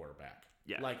get a quarterback.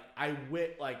 Yeah.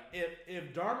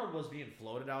 If Darnold was being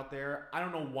floated out there, I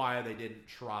don't know why they didn't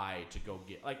try to go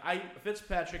get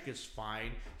Fitzpatrick is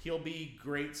fine. He'll be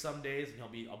great some days and he'll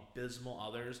be abysmal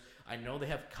others. I know they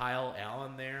have Kyle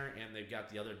Allen there and they've got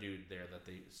the other dude there that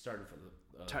they started for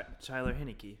the Tyler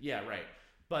Heineke. Yeah, right.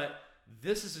 But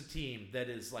this is a team that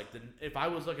is like if I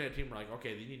was looking at a team, we're like,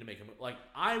 okay, they need to make a move. Like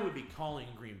I would be calling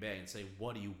Green Bay and say,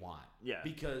 what do you want? Yeah.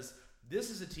 Because this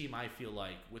is a team I feel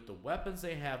like with the weapons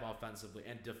they have offensively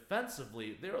and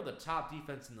defensively, they were the top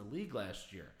defense in the league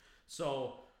last year.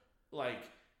 So,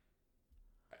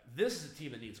 this is a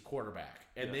team that needs a quarterback,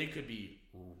 and they could be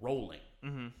rolling.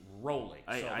 Rolling.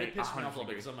 So they piss me off a little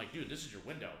bit because I'm like, dude, this is your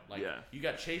window. You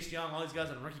got Chase Young, all these guys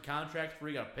on rookie contracts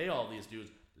where you got to pay all these dudes.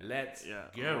 Let's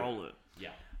go. Roll it.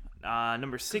 Yeah.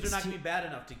 Number 16. They're not going to be bad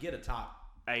enough to get a top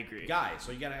I agree. guy,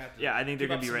 so you got to have to I think they're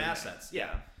going to be ready. Assets.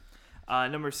 Yeah.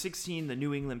 Number 16, the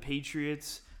New England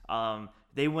Patriots.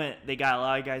 They got a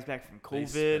lot of guys back from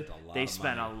COVID. They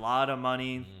spent a lot of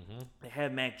money. Mm-hmm. They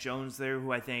had Mac Jones there,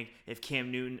 who I think if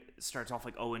Cam Newton starts off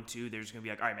like 0-2, they're just going to be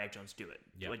like, all right, Mac Jones, do it.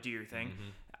 Yep. Do your thing.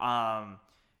 Mm-hmm.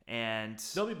 And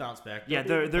they'll be bounced back. They're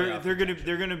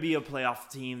gonna be a playoff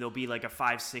team. They'll be like a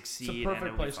 5-6 seed. It's a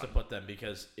perfect place to put them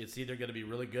because it's either gonna be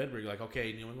really good where you're like,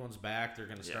 okay, New England's back, they're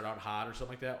gonna start out hot or something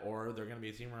like that, or they're gonna be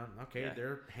a team where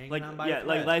they're hanging on by a thread.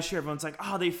 Like last year, everyone's like,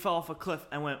 oh, they fell off a cliff.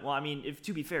 I went, well, I mean, if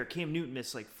to be fair, Cam Newton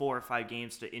missed like 4 or 5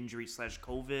 games to injury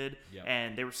 /COVID,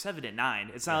 and they were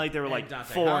 7-9. It's not like they were like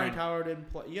Dante 4. Hightower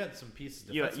didn't play. You had some pieces.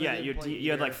 You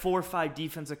had like 4 or 5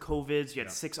 defensive COVIDs. You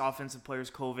had 6 offensive players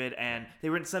COVID, and they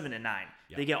were at 7-9.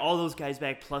 Yeah. They get all those guys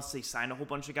back, plus they signed a whole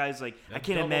bunch of guys. Like I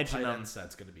can't imagine them.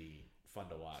 That's going to be fun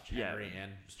to watch. Henry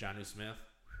and Jonnu Smith.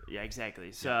 Yeah,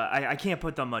 exactly. So I can't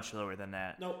put them much lower than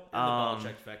that. Nope. In the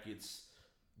Belichick effect, it's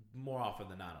more often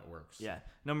than not it works. Yeah.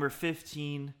 Number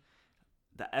 15,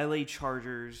 the LA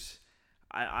Chargers.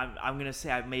 I'm gonna say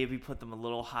I maybe put them a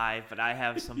little high, but I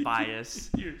have some bias.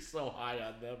 You're so high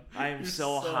on them. I am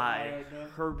so high.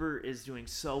 Herbert is doing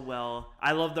so well.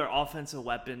 I love their offensive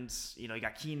weapons. You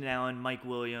got Keenan Allen, Mike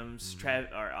Williams,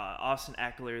 Austin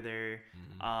Eckler there.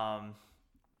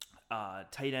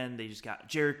 Tight end, they just got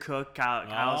Jared Cook,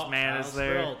 Kyle's man is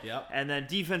there. Yep. And then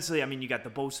defensively, I mean, you got the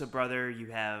Bosa brother, you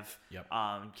have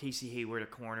Casey Hayward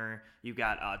at corner, you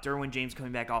got Derwin James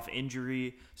coming back off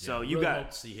injury. So you hope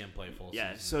to see him play full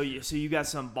season. So you got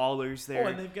some ballers there. Oh,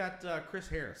 and they've got Chris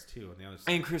Harris too on the other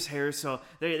side. And Chris Harris, so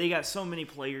they got so many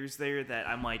players there that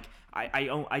I'm like,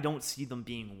 I don't see them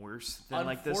being worse than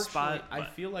like this spot. I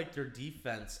feel like their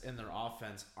defense and their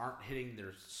offense aren't hitting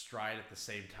their stride at the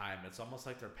same time. It's almost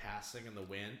like they're passing in the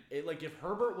wind. Like if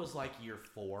Herbert was like year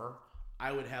 4,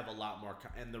 I would have a lot more,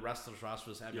 and the rest of the roster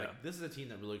was like, this is a team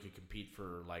that really could compete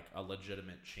for like a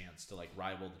legitimate chance to like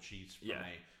rival the Chiefs from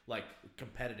a like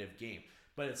competitive game.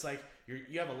 But it's like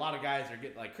you have a lot of guys that are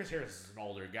getting like Chris Harris is an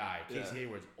older guy, Casey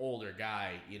Hayward's older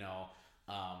guy,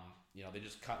 they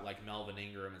just cut like Melvin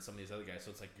Ingram and some of these other guys.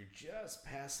 So it's like you're just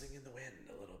passing in the wind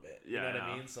a little bit. You know what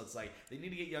I mean? So it's like they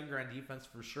need to get younger on defense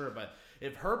for sure. But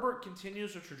if Herbert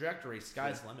continues the trajectory,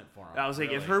 sky's the limit for him. I was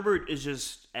like, if Herbert is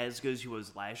just as good as he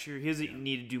was last year, he doesn't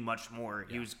need to do much more.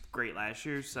 He was great last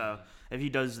year. So if he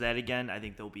does that again, I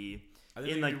think they'll be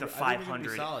in like the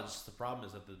 500. Solid. Just the problem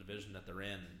is that the division that they're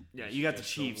in. Yeah, you got the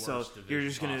Chiefs, so you're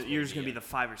just gonna be the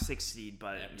 5 or 6 seed,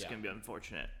 but it's gonna be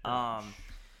unfortunate.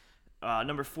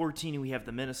 Number 14, we have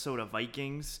the Minnesota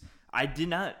Vikings. I did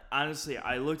not, honestly,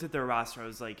 I looked at their roster. I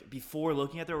was like, before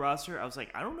looking at their roster, I was like,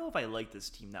 I don't know if I like this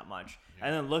team that much. Yeah.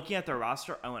 And then looking at their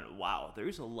roster, I went, wow,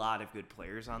 there's a lot of good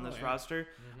players on this roster.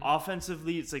 Mm-hmm.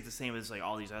 Offensively, it's like the same as like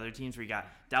all these other teams where you got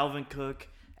Dalvin Cook,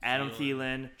 Adam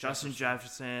Thielen, Justin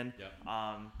Jefferson.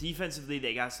 Yep. Defensively,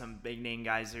 they got some big name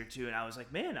guys there too, and I was like,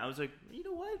 you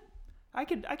know what? I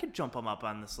could jump them up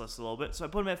on this list a little bit. So I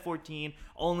put them at 14.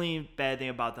 Only bad thing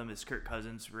about them is Kirk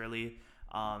Cousins, really.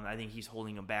 I think he's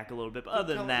holding them back a little bit. But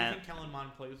other than that, do you think Kellen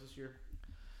Mond plays this year?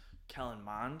 Kellen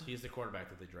Mond? He's the quarterback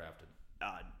that they drafted.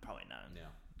 Probably not. Yeah.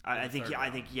 I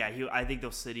think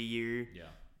they'll sit a year. Yeah.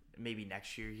 Maybe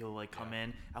next year he'll come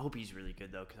in. I hope he's really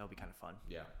good though, because that'll be kind of fun.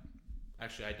 Yeah.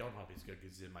 Actually, I don't hope he's good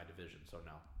because he's in my division. So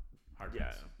no. Hard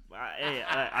pass.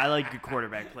 I like good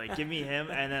quarterback play. Give me him,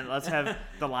 and then let's have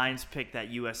the Lions pick that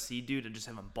USC dude and just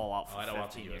have him ball out for 15 years. I don't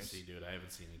want the USC dude. I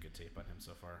haven't seen any good tape on him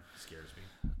so far. It scares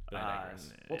me. But I digress.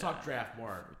 We'll talk draft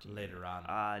more later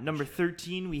on. Number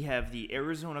 13, we have the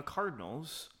Arizona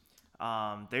Cardinals.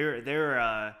 They're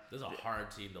this is a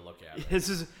hard team to look at.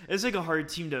 It's like a hard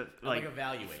team to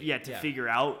evaluate. Yeah, to figure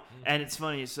out. Mm-hmm. And it's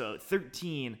funny. So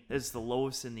 13 is the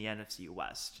lowest in the NFC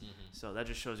West. Mm-hmm. So that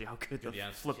just shows you how good the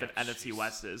flipping NFC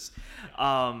West is.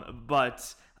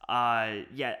 But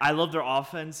I love their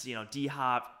offense. You know,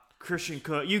 D-Hop, Christian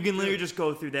Cook. You can literally just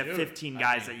go through that 15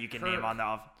 guys that you can name on the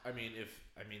offense.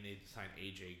 They signed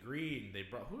AJ Green. They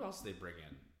brought who else did they bring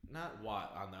in? Not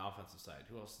Watt on the offensive side.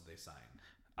 Who else did they sign?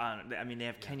 They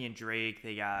have Kenyon Drake.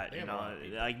 They got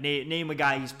name a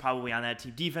guy. He's probably on that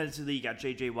team. Defensively, you got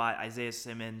J.J. Watt, Isaiah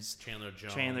Simmons,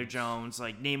 Chandler Jones.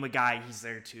 Like, name a guy, he's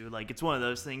there too. Like, it's one of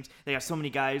those things. They got so many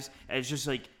guys, and it's just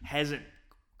like hasn't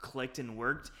clicked and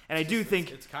worked. And I do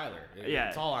think it's Kyler.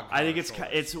 It's all on Kyler. I think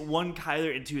it's one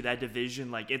Kyler into that division.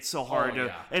 Like, it's so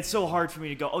hard it's so hard for me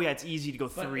to go. Oh yeah, it's easy to go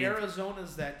but 3.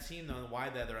 Arizona's that team though, and why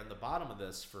they're at the bottom of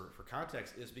this for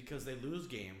context is because they lose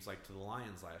games like to the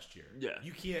Lions last year. Yeah,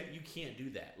 you can't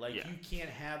do that. Like you can't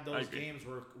have those games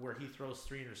where he throws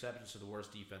 3 interceptions to the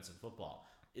worst defense in football.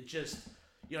 It just.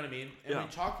 You know what I mean? And we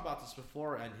talked about this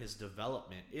before and his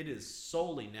development. It is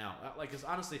solely now. Because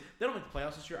honestly, they don't make the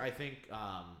playoffs this year. I think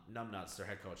Numbnuts, their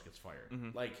head coach, gets fired.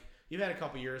 Mm-hmm. Like, you've had a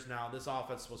couple years now. This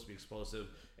offense is supposed to be explosive,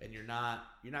 and you're not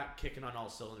kicking on all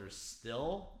cylinders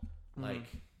still. Mm-hmm. Like,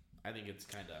 I think it's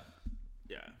kind of...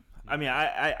 Yeah. I mean,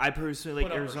 I personally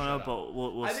like Arizona, but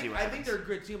we'll see what happens. I think they're a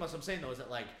great team. What I'm saying, though, is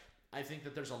that, like, I think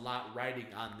that there's a lot riding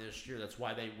on this year. That's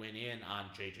why they went in on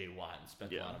J.J. Watt and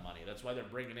spent a lot of money. That's why they're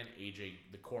bringing in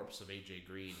the corpse of A.J.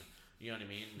 Green. You know what I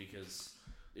mean? Because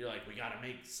you're like, we got to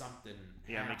make something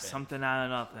happen. Make something out of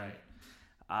nothing.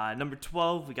 Right. Number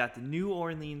 12, we got the New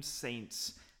Orleans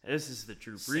Saints. This is the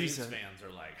Drew Brees. Saints fans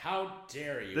are like, how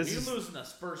dare you? We lose in the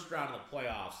first round of the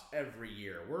playoffs every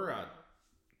year. We're a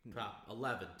top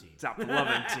 11 team. Top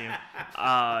 11 team.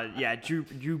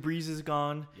 Drew Brees is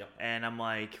gone. Yep. And I'm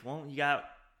like, well, you got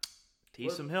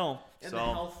Taysom Hill. And the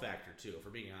health factor, too, if we're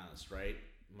being honest, right?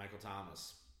 Michael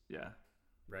Thomas. Yeah.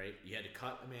 Right? You had to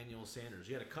cut Emmanuel Sanders.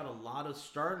 You had to cut a lot of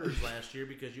starters last year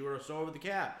because you were so over the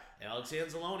cap. Alex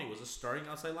Anzalone was a starting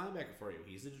outside linebacker for you.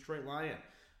 He's the Detroit Lion.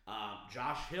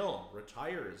 Josh Hill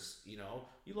retires. You know,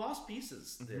 you lost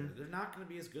pieces there. Mm-hmm. They're not going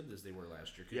to be as good as they were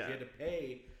last year because you had to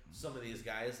pay some of these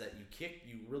guys that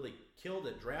you really killed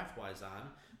it draft-wise on,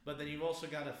 but then you've also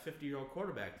got a 50-year-old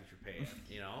quarterback that you're paying,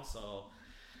 so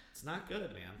it's not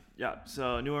good, man. Yeah,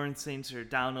 so New Orleans Saints are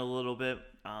down a little bit,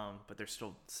 but they're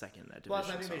still second in that division. Plus,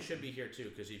 I think they should be here, too,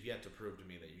 because you've yet to prove to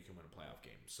me that you can win a playoff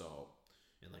game, so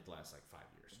in, the last, 5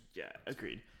 years. Yeah,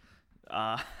 agreed.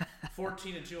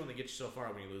 14-2 when they get you so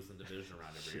far when you lose the division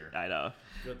round every year. I know.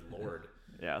 Good Lord.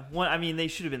 Yeah, they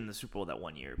should have been in the Super Bowl that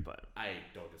one year, but... I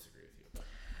don't disagree.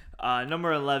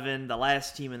 Number 11, the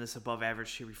last team in this above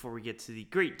average tier before we get to the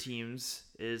great teams,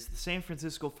 is the San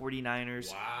Francisco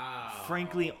 49ers. Wow.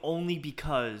 Frankly, only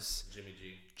because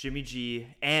Jimmy G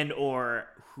and or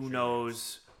who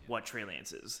knows what Trey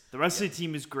Lance is. The rest of the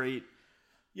team is great.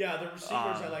 Yeah, the receivers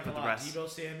I like a lot. Deebo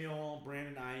Samuel,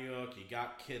 Brandon Ayuk, you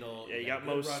got Kittle. Yeah, you got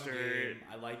Mostert.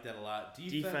 I like that a lot.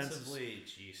 Defensively,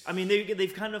 jeez. I mean,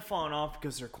 they've kind of fallen off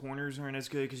because their corners aren't as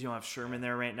good because you don't have Sherman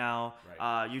there right now.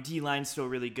 Right. Your D-line's still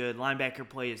really good. Linebacker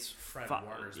play is... Fred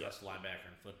Warner's best linebacker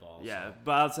in football. Yeah,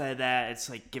 but outside of that, it's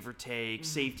like give or take. Mm-hmm.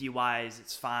 Safety-wise,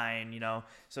 it's fine,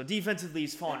 So defensively,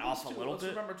 it's fallen off a little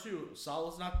bit. Remember, too,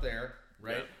 Salah's not there,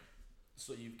 right? Yeah.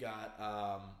 So you've got,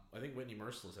 I think Whitney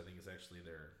Merciless, is actually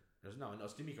there. It's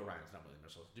DeMeco Ryans, not Whitney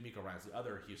Merciless. DeMeco Ryans, the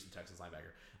other Houston Texans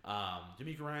linebacker.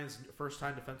 DeMeco Ryans,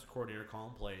 first-time defensive coordinator,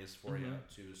 calling plays for you,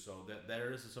 too. So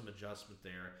there is some adjustment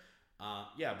there.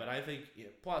 But I think,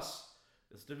 plus,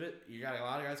 you got a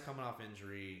lot of guys coming off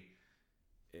injury.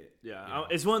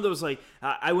 It's one of those like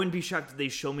I wouldn't be shocked if they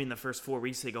show me in the first 4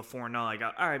 weeks they go 4-0. I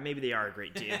go, all right, maybe they are a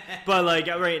great team. But like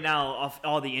right now, off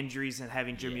all the injuries and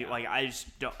having Jimmy, like I just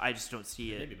don't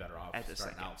see it. They'd be better off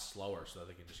starting out slower so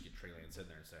they can just get Trey Lance in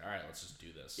there and say, all right, let's just do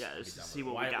this. Yeah, let's see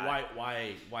what we got.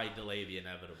 Why delay the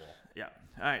inevitable? Yeah.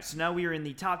 All right. So now we are in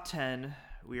the top 10.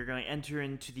 We are going to enter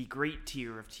into the great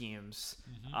tier of teams.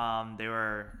 There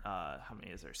are, how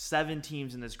many is there? 7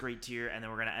 teams in this great tier, and then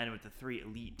we're going to end with the 3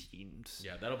 elite teams.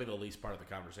 Yeah, that'll be the least part of the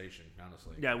conversation,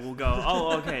 honestly. Yeah, we'll go,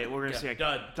 oh, okay, we're going to say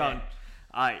done.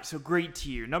 All right, so great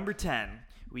tier. Number 10,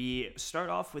 we start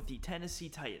off with the Tennessee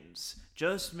Titans,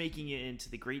 just making it into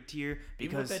the great tier.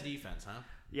 Because, even with that defense, huh?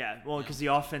 Yeah, well, because the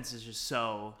offense is just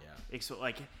so,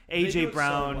 like, A.J. A.J.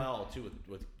 Brown. So well, too,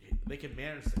 with they can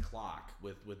manage the clock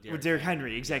with Derrick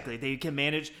Henry. Exactly. They can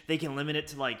limit it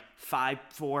to like 4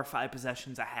 or 5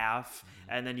 possessions a half.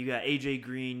 And then you got AJ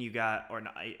Green, not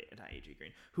AJ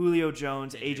Green, Julio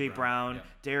Jones, AJ Brown,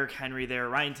 Derrick Henry there.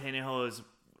 Ryan Tannehill is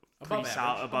pretty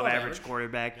solid, above average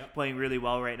quarterback, playing really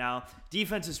well right now.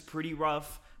 Defense is pretty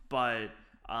rough, but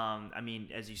I mean,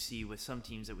 as you see with some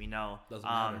teams that we know,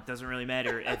 doesn't really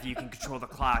matter if you can control the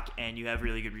clock and you have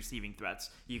really good receiving threats.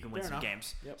 You can win some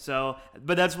games. Yep. So,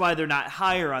 but that's why they're not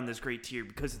higher on this great tier,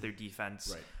 because of their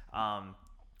defense. Right.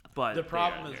 But the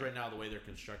problem is right now the way they're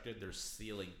constructed, their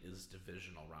ceiling is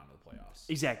divisional round of the playoffs.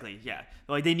 Exactly. Yeah.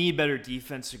 Like they need better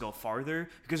defense to go farther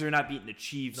because they're not beating the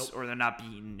Chiefs or they're not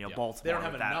beating Baltimore. They don't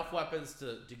have enough weapons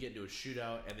to get into a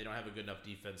shootout, and they don't have a good enough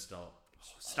defense to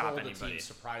stop anybody.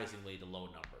 Surprisingly to low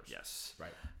numbers. Yes.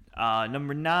 Right.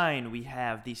 Number 9, we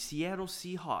have the Seattle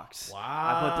Seahawks. Wow.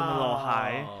 I put them a little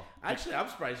high. Actually, I'm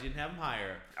surprised you didn't have them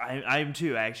higher. I am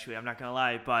too, actually. I'm not going to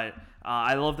lie. But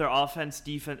I love their offense,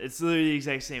 defense. It's literally the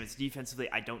exact same. It's defensively,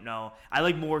 I don't know. I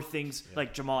like more things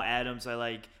like Jamal Adams. I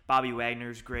like Bobby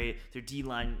Wagner's great. Their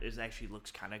D-line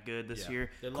looks kind of good this year.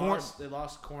 They lost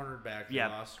cornerback. They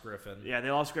lost Griffin. Yeah,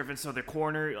 they lost Griffin. So their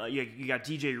corner, you got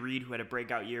DJ Reed, who had a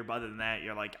breakout year. But other than that,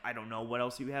 you're like, I don't know what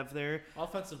else you have there.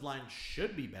 Offensive line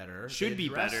should be better.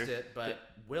 But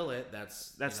will it?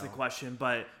 That's the question.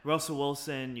 But Russell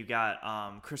Wilson, you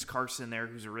got Chris Carson there,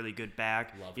 who's a really good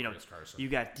back. Love Chris Carson. You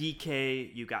got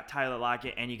DK, you got Tyler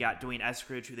Lockett, and you got Dwayne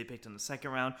Eskridge, who they picked in the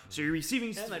second round. So you're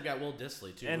receiving, and they've got Will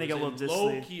Dissly too. And they got Will Dissly,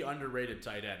 low-key underrated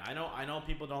tight end. I know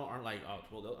people aren't like, oh,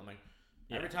 it's Will Dissly. I'm like,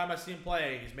 every time I see him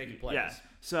play, he's making plays. Yeah.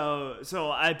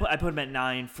 So I put him at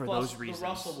 9 for those reasons. The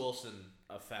Russell Wilson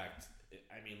effect.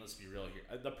 I mean, let's be real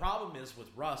here. The problem is with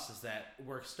Russ is that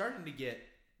we're starting to get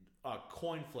a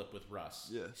coin flip with Russ.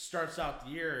 Yeah. Starts out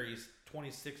the year, he's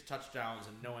 26 touchdowns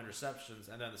and no interceptions,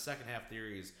 and then the second half of the year,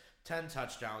 he's 10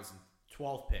 touchdowns and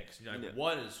 12 picks. You're like,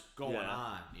 what is going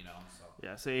on?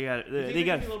 So you got they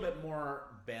got a little bit more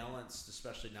balanced,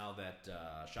 especially now that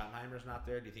Schottenheimer's not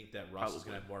there. Do you think that Russ is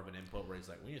going to have more of an input where he's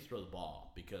like, we need to throw the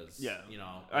ball because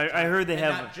I heard they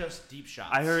have not just deep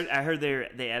shots. I heard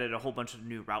they added a whole bunch of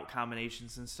new route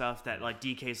combinations and stuff that like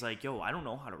DK's like, yo, I don't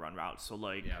know how to run routes, so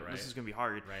like this is gonna be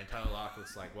hard. Right, and Tyler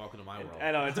Lockett's like, welcome to my world.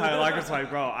 I know, and Tyler Lockett's like,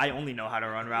 bro, I only know how to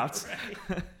run routes.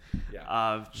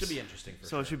 Yeah, should be interesting.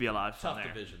 It should be a lot of fun.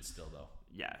 Tough division still though.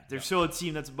 Yeah, there's still a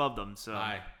team that's above them. So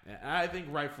I think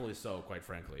rightfully so, quite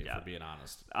frankly, if we're being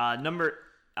honest. Number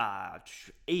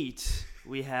 8,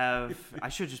 we have. I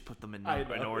should just put them in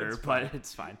order, but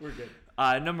it's fine. We're good.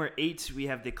 Number 8, we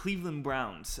have the Cleveland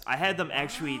Browns. I had them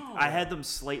I had them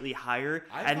slightly higher,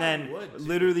 and then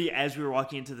literally as we were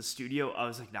walking into the studio, I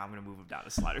was like, "No, I'm going to move them down a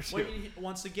slide or two."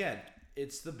 Once again,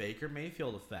 it's the Baker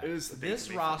Mayfield effect. This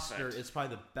roster is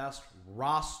probably the best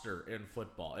roster in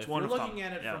football. If you're looking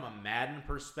at it from a Madden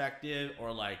perspective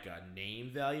or like a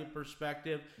name value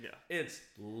perspective, it's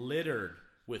littered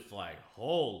with like,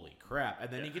 holy crap. And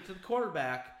then you get to the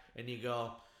quarterback and you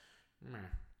go, meh.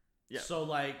 Yeah. So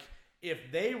like,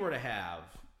 if they were to have,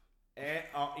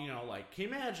 like, can you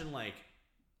imagine like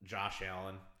Josh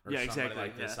Allen or somebody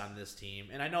like this on this team?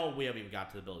 And I know we haven't even got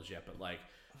to the Bills yet, but like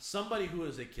somebody who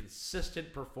is a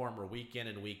consistent performer week in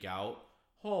and week out,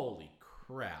 holy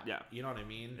crap. Yeah. You know what I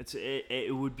mean?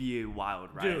 It would be a wild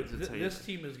ride. Dude, this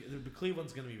team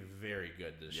Cleveland's going to be very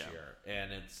good this year.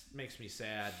 And it makes me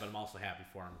sad, but I'm also happy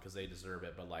for them because they deserve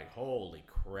it. But like, holy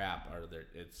crap,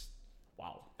 it's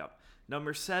wow. Yep.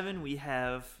 Number 7, we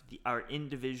have our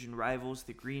in-division rivals,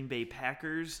 the Green Bay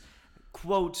Packers.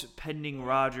 Quote, pending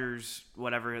Rodgers,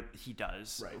 whatever he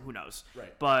does. Right. Who knows?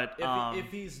 Right. But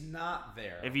if he's not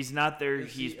there.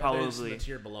 He's probably the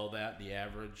tier below that, the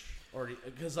average. Or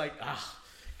because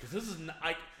this is not,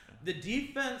 the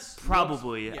defense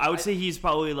probably. I would say he's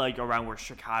probably like around where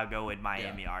Chicago and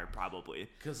Miami are probably.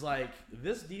 Because like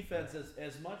this defense is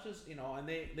as much as and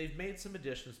they've made some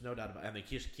additions, no doubt about it, and they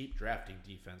just keep drafting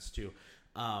defense too.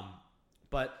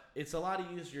 But it's a lot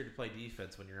easier to play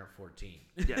defense when you're at 14.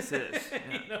 Yes, it is. Yeah.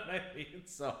 You know what I mean?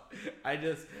 So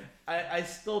I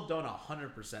still don't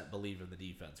 100% believe in the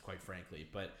defense, quite frankly.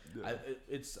 But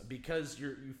it's because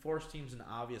you force teams into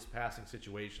obvious passing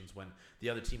situations when the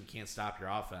other team can't stop your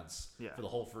offense for the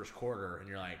whole first quarter, and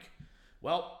you're like,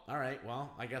 well, all right,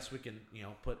 well, I guess we can,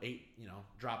 put 8,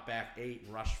 drop back 8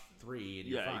 and rush 3, and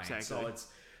you're fine. Exactly. So it's,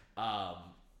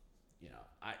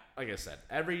 like I said,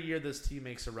 every year this team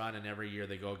makes a run, and every year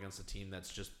they go against a team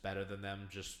that's just better than them,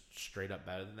 just straight up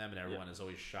better than them, and everyone is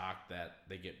always shocked that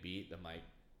they get beat. I'm like,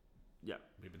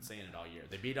 we've been saying it all year.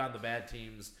 They beat on the bad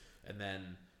teams, and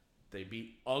then they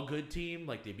beat a good team,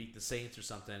 like they beat the Saints or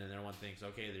something, and everyone thinks,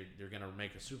 okay, they're going to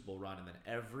make a Super Bowl run, and then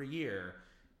every year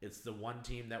it's the one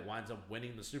team that winds up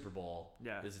winning the Super Bowl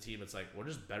is a team that's like, we're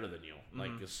just better than you,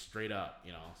 like just straight up,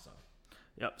 so.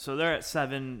 Yep. So they're at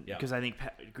 7 because I think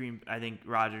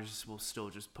Rodgers will still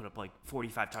just put up like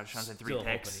 45 touchdowns and 3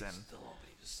 picks. Still hoping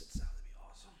he just sits out. That'd be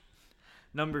awesome.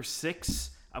 Number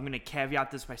 6, I'm going to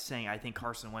caveat this by saying I think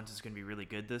Carson Wentz is going to be really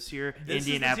good this year. This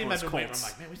Indianapolis Colts. I'm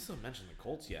like, man, we still mentioned the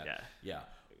Colts yet. Yeah.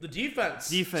 The defense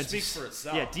speaks for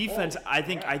itself. Yeah, defense. I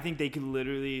think they could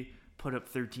literally put up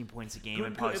 13 points a game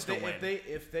and probably still win.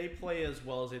 If they play as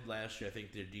well as they did last year, I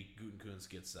think Gutekunst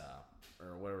gets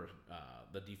or whatever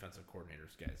the defensive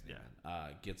coordinator's guy's name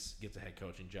gets a head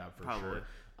coaching job for sure.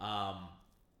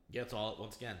 It's all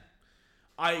once again.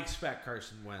 I expect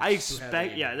Carson Wentz.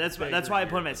 That's why I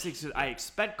put him at 6. I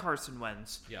expect Carson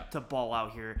Wentz to ball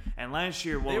out here. And last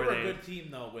year, they were a good team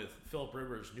though with Philip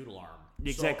Rivers' noodle arm.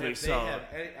 Exactly.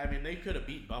 They could have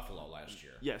beat Buffalo last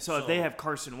year. Yeah. So if they have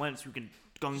Carson Wentz who can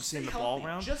send the ball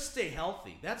around, just stay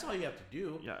healthy. That's all you have to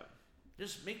do. Yeah.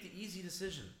 Just make the easy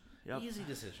decision. Yep. Easy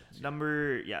decisions.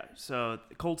 So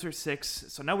the Colts are 6.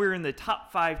 So now we're in the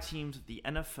top 5 teams of the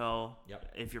NFL. Yep.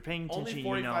 If you're paying attention,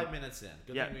 only 45 minutes in.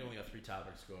 Good thing we only got 3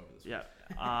 topics to go over this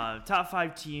week. Top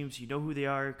 5 teams, you know who they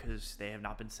are because they have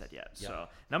not been said yet. Yep. So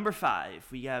number 5,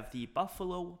 we have the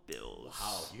Buffalo Bills.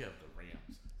 Wow, you have the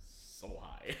Rams so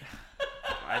high.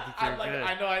 I think they're good.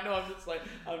 I know.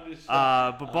 I'm just.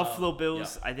 But Buffalo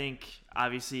Bills, I think,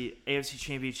 obviously, AFC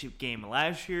Championship game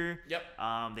last year. Yep.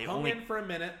 They hung in for a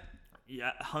minute.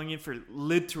 Yeah, hung in for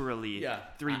literally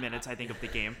 3 minutes, I think, of the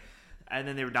game. And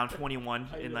then they were down 21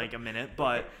 in like a minute.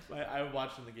 But I was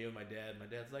watching the game with my dad. My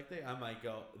dad's like, they're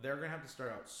going to have to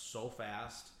start out so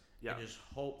fast and just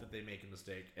hope that they make a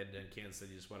mistake. And then Kansas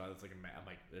City just went out. It's like I'm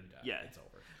like, they're done. Yeah. It's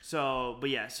over.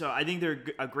 So I think they're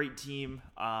a great team.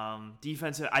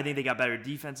 Defensive, I think they got better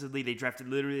defensively. They drafted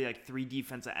literally like 3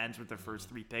 defensive ends with their first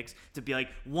 3 picks to be like,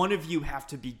 one of you have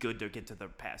to be good to get to the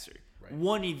passer. Right.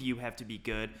 One of you have to be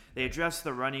good. They addressed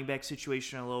the running back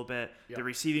situation a little bit. Yep. The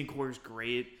receiving core is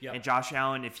great. Yep. And Josh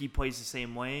Allen, if he plays the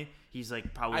same way, he's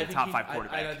like probably a top 5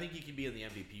 quarterback. I think he can be in the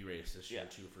MVP race this year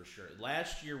too, for sure.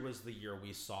 Last year was the year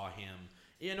we saw him.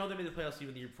 They made the playoffs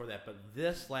even the year before that, but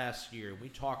this last year, we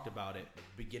talked about it at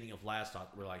the beginning of last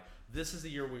talk. We're like, this is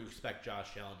the year we expect Josh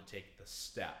Allen to take the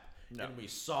step. No. And we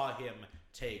saw him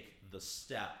take the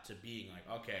step to being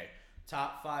like, okay,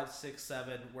 top 5, 6,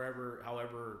 7,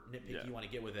 however nitpicky you want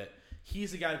to get with it.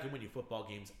 He's the guy who can win you football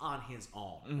games on his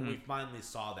own. Mm-hmm. We finally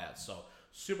saw that. So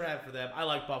super happy for them. I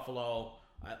like Buffalo.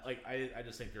 I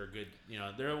just think they're a good,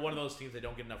 they're one of those teams that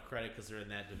don't get enough credit because they're in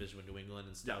that division with New England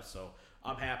and stuff. So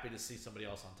I'm happy to see somebody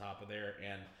else on top of there.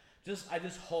 And I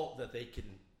just hope that they can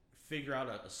figure out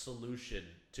a solution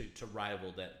to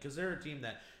rival that, because they're a team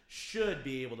that should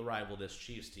be able to rival this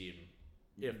Chiefs team.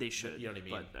 If they should. You know what I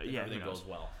mean? But, if everything goes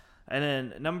well. And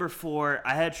then number 4,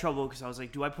 I had trouble because I was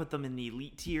like, do I put them in the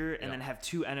elite tier and then have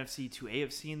 2 NFC, 2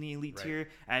 AFC in the elite tier?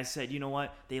 And I said, you know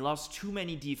what? They lost too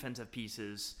many defensive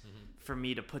pieces for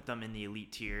me to put them in the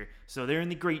elite tier. So they're in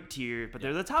the great tier, but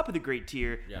they're the top of the great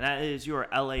tier, and that is your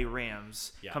LA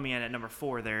Rams coming in at number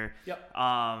 4 there. Yep.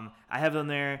 I have them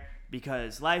there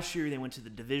because last year they went to the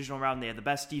divisional round. They had the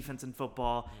best defense in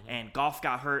football, and Goff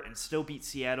got hurt and still beat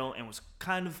Seattle and was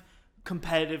kind of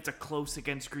competitive to close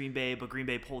against Green Bay, but Green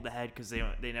Bay pulled ahead because they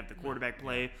didn't have the quarterback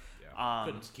play.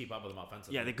 Couldn't keep up with them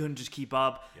offensively. Yeah, they couldn't just keep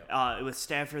up. Yep. With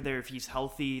Stafford there, if he's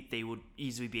healthy, they would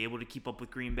easily be able to keep up with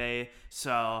Green Bay.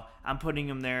 So I'm putting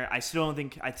them there. I still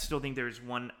think there's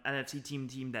one NFC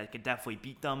team that could definitely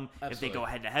beat them if they go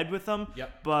head to head with them.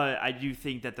 Yep. But I do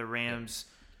think that the Rams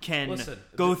can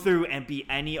go through and beat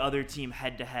any other team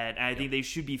head to head, and I think they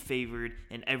should be favored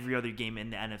in every other game in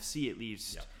the NFC at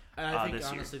least. Yep. And I think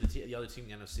honestly, the other team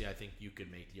in the NFC, I think you could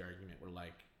make the argument where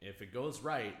if it goes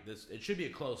right, it should be a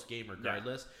close game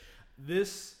regardless. Yeah.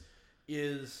 This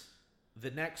is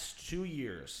the next 2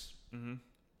 years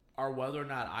are whether or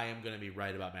not I am going to be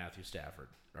right about Matthew Stafford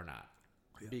or not,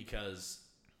 because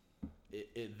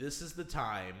this is the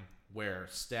time where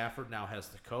Stafford now has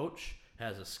the coach,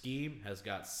 has a scheme, has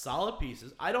got solid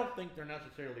pieces. I don't think they're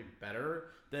necessarily better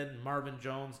than Marvin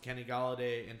Jones, Kenny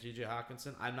Golladay, and T.J.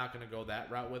 Hawkinson. I'm not going to go that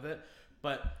route with it.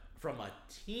 But from a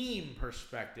team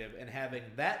perspective and having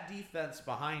that defense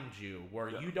behind you where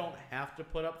you don't have to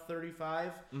put up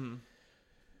 35,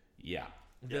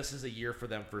 this is a year for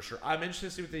them for sure. I'm interested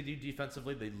to see what they do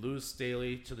defensively. They lose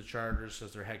Staley to the Chargers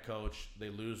as their head coach. They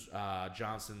lose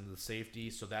Johnson, the safety,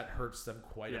 so that hurts them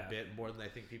quite a bit more than I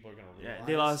think people are going to realize. Yeah,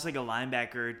 they lost like a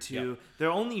linebacker or two.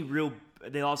 Yep.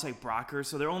 They lost like Brocker,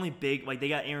 so they're only big. Like they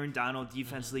got Aaron Donald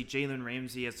defensively, Jalen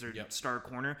Ramsey as their star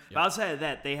corner. But outside of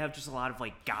that, they have just a lot of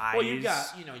like guys. Well, you've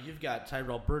got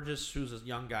Tyrell Burgess, who's a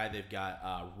young guy. They've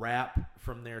got Rapp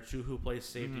from there too, who plays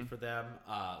safety for them.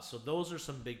 So those are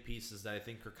some big pieces that I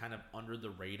think are kind of under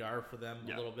the radar for them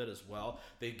a little bit as well.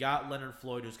 They've got Leonard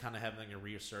Floyd, who's kind of having a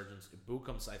resurgence.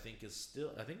 Bucum's,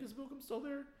 is Bucum still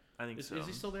there? I think so. Is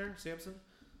he still there, Samson?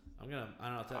 I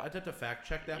don't know. I'd have to fact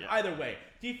check that. Yeah. Either way,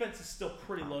 defense is still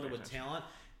pretty loaded with talent,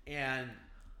 and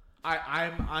I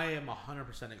am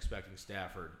 100% expecting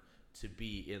Stafford to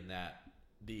be in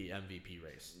the MVP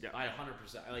race. Yeah. I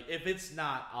 100%. Like if it's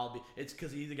not, it's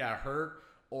because he either got hurt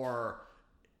or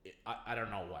I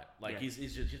don't know what. Like he's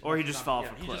just or he just fell off a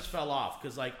cliff. He just fell off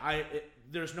because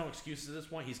there's no excuses at this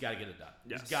point. He's got to get it done.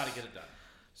 Yes. He's got to get it done.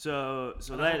 So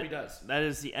that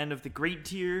is the end of the great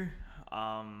tier.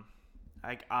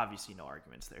 Obviously no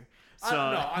arguments there. So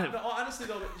honestly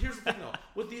though, here's the thing though.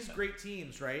 With these great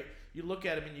teams, right? You look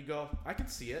at them and you go, I can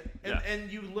see it.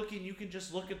 And you look and you can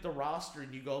just look at the roster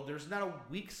and you go, there's not a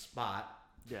weak spot,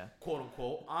 quote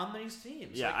unquote, on these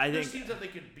teams. Yeah, like, there's teams that they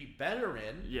could be better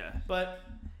in. Yeah. But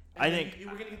I think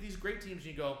we're gonna get these great teams,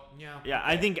 and you go, Yeah, okay.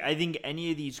 I think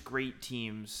any of these great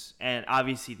teams, and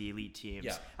obviously the elite teams.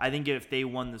 Yeah. I think if they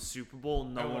won the Super Bowl,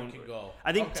 no one can go.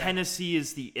 I think Tennessee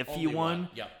is the iffy one.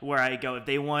 Where I go, if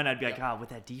they won, I'd be like, with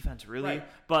that defense, really?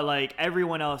 Right. But like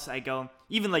everyone else, I go,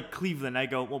 even like Cleveland, I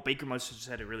go, well, Baker must have just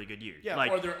had a really good year. Yeah,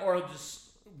 like, or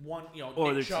just one,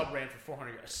 Nick Chubb ran for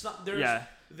 400 yards.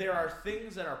 There are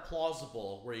things that are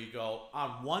plausible where you go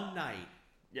on one night,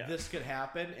 this could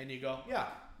happen, and you go,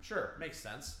 sure, makes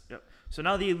sense. Yep. So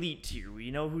now the elite tier.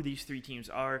 We know who these three teams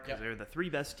are because they're the three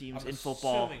best teams in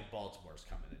football. I'm assuming Baltimore's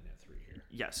coming in at 3 here.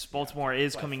 Yes, Baltimore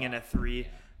is coming in at 3.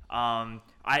 Yeah.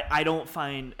 I don't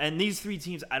find, and these three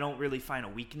teams, I don't really find a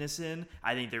weakness in.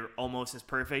 I think they're almost as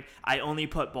perfect. I only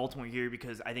put Baltimore here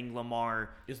because I think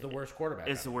Lamar is the worst quarterback.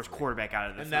 Is the worst quarterback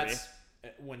out of the three. And that's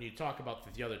when you talk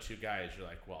about the other two guys, you're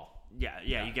like, well. Yeah,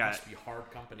 you got must be hard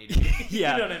company to be. You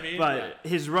know what I mean? But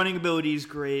his running ability is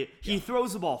great. He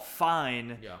throws the ball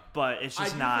fine, but it's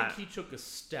just not. I do think he took a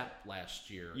step last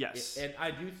year. Yes. And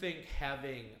I do think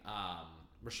having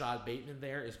Rashad Bateman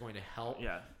there is going to help.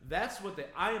 Yeah. That's what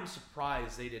I am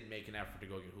surprised they didn't make an effort to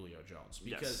go get Julio Jones.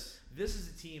 Because this is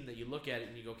a team that you look at it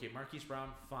and you go, okay, Marquise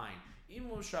Brown, fine. Even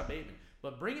with Rashad Bateman.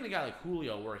 But bringing a guy like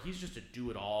Julio where he's just a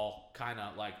do-it-all, kind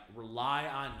of like rely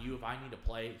on you if I need to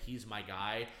play, he's my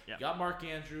guy. You got Mark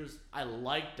Andrews. I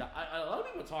liked a lot of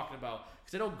people are talking about,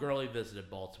 because I know Gurley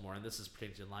visited Baltimore, and this is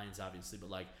pertaining to Lions obviously,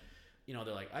 but like, they're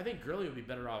like, I think Gurley would be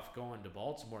better off going to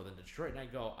Baltimore than Detroit. And I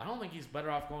go, I don't think he's better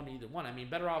off going to either one. I mean,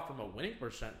 better off from a winning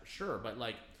percent, sure, but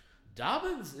like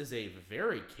Dobbins is a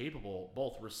very capable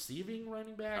both receiving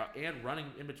running back and running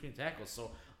in between tackles.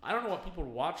 So I don't know what people were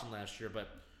watching last year, but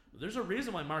there's a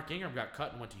reason why Mark Ingram got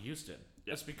cut and went to Houston.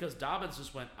 It's because Dobbins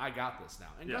just went, I got this now.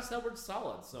 And Gus Edwards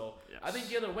solid. So I think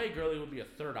the other way, Gurley would be a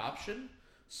third option.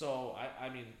 So, I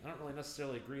mean, I don't really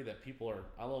necessarily agree that people are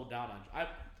a little down on.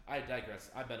 I digress.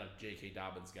 I've been a J.K.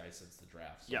 Dobbins guy since the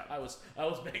draft. So I was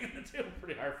banging the table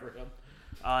pretty hard for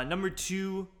him. Number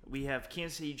 2, we have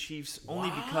Kansas City Chiefs only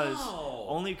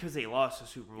because they lost the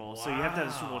Super Bowl. So you have to have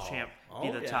the Super Bowl champ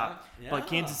be the top. Yeah. But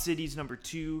Kansas City's number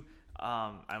 2.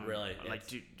 I'm really like,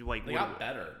 they got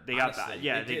better. They got better.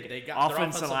 Yeah, they got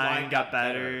offensive line got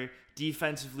better.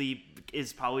 Defensively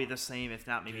is probably the same, if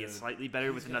not maybe slightly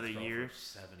better with another year.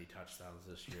 70 touchdowns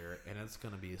this year, and it's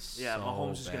gonna be so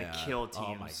Mahomes is gonna kill teams.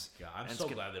 Oh my god, I'm so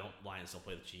glad Lions don't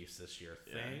play the Chiefs this year.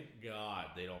 Thank God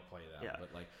they don't play them. Yeah. But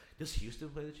like, does Houston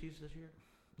play the Chiefs this year?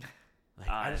 Like,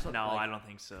 I don't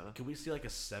think so. Can we see like a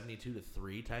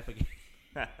 72-3 type of game?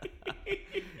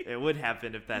 It would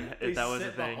happen if that was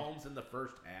a thing. Mahomes in the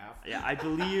first half. Yeah, I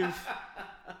believe,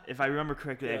 if I remember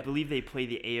correctly, I believe they play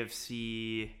the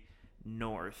AFC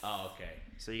North. Oh, okay.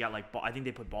 So you got I think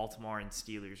they put Baltimore and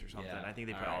Steelers or something. Yeah. I think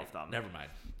they put all of them. Never mind.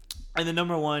 And the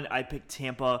number 1, I picked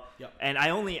Tampa. Yep. And I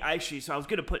only so I was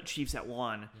gonna put Chiefs at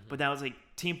 1, but that was like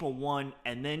Tampa won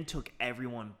and then took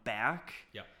everyone back.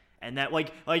 Yep. And that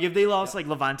like if they lost like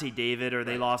Levante David or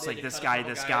they lost like this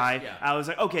guy, I was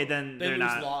like, okay, then they're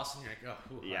not. Lost, and you're like,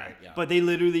 oh, yeah. Right, yeah. But they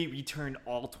literally returned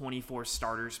all 24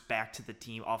 starters back to the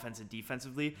team, offense and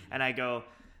defensively. And I go,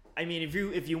 I mean, if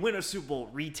you win a Super Bowl,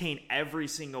 retain every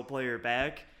single player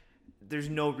back. There's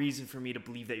no reason for me to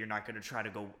believe that you're not going to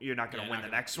win the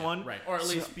next one. Right. Or at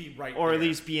least be right Or there. at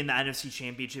least be in the NFC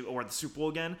Championship or the Super Bowl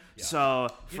again. Yeah. So,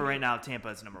 right now, Tampa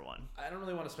is number one. I don't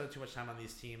really want to spend too much time on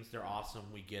these teams. They're awesome.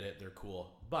 We get it. They're cool.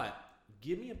 But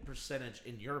give me a percentage,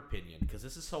 in your opinion, because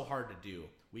this is so hard to do.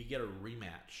 We get a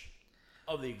rematch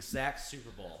of the exact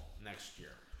Super Bowl next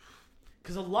year.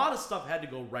 Because a lot of stuff had to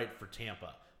go right for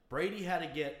Tampa. Brady had to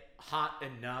get hot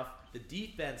enough. The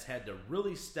defense had to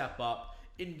really step up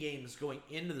in games going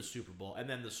into the Super Bowl, and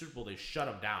then the Super Bowl they shut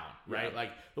them down, right? Yeah.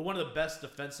 Like one of the best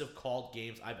defensive called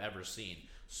games I've ever seen.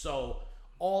 So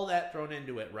all that thrown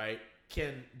into it, right?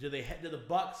 Do the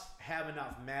Bucs have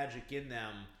enough magic in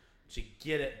them to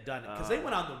get it done? Because they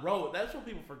went on the road. That's what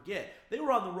people forget. They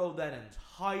were on the road that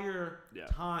entire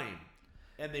time,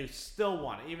 and they still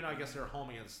won it. Even though I guess they're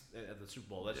home against at the Super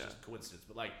Bowl. That's just coincidence.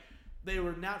 But like they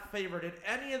were not favored in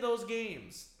any of those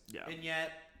games, and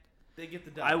yet. They get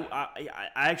the done. I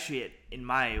actually, in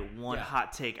my one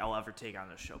hot take I'll ever take on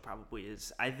this show probably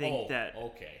is I think that...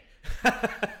 Okay.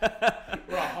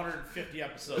 We're 150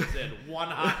 episodes in. One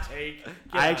hot take.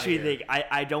 I actually think...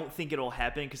 I don't think it'll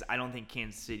happen because I don't think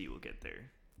Kansas City will get there.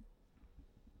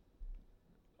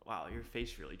 Wow, your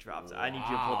face really dropped. Wow. I need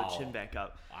you to pull the chin back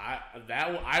up. The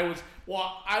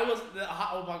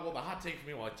hot take for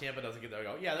me, Tampa doesn't get there, I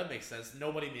go, yeah, that makes sense.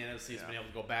 Nobody in the NFC has been able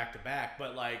to go back-to-back,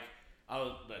 but like...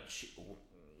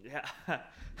 Yeah,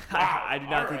 I do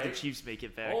not think the Chiefs make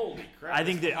it back. Holy crap! I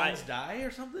think that Mahomes die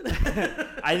or something.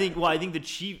 I think the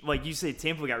Chiefs, like you say,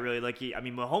 Tampa got really lucky. I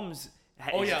mean, Mahomes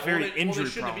very injury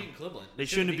prone. They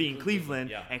shouldn't have beaten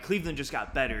Cleveland, and Cleveland just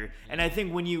got better. And I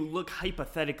think when you look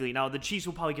hypothetically, now the Chiefs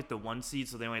will probably get the 1 seed,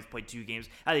 so they only have to play 2 games.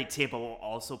 I think Tampa will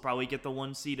also probably get the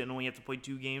 1 seed and only have to play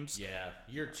 2 games. Yeah,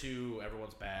 year 2,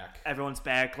 everyone's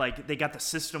back. Like they got the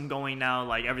system going now.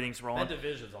 Like everything's rolling. That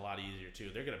division's a lot easier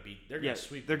too. They're gonna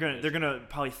sweep. They're gonna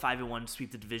probably 5-1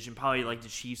 sweep the division. Probably like the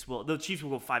Chiefs will. The Chiefs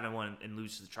will go 5-1 and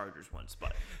lose to the Chargers once,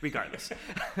 but regardless.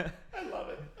 I love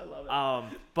it.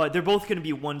 But they're both going to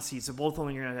be 1 seed, so both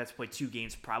only going to have to play 2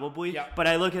 games probably. Yeah. But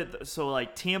I look at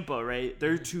like Tampa, right?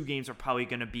 Their 2 games are probably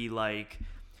going to be like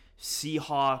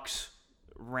Seahawks,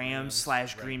 Rams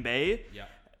 / Green Bay. Yeah.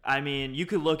 I mean, you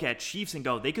could look at Chiefs and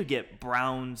go, they could get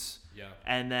Browns,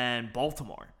 and then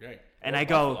Baltimore. Right. And I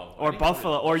go, or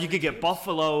Buffalo, or you could get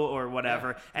Buffalo or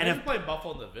whatever. Yeah. And if play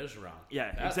Buffalo in the division round,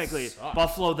 that exactly. Sucks.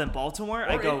 Buffalo then Baltimore. Or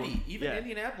I go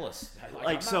Indianapolis.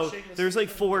 Like so, there's like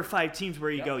 4 or 5 teams where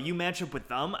you go, you match up with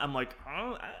them. I'm like,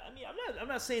 I mean, I'm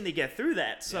not saying they get through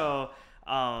that. So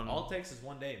all it takes is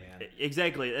 1 day, man.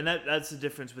 Exactly, and that's the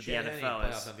difference with the NFL.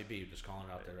 Playoff MVP, just calling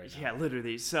it out there right now. Yeah,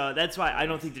 literally. So that's why I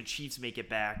don't think the Chiefs make it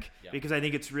back because I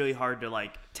think it's really hard to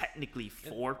like technically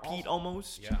four-peat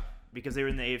almost. Yeah. Because they were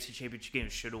in the AFC Championship game,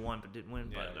 should have won but didn't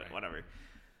win. But whatever.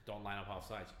 Don't line up off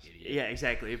sides, you idiot. Yeah,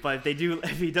 exactly. But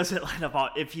if he doesn't line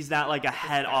up, if he's not like a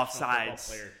head off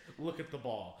sides. Look at the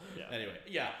ball. Yeah. Anyway,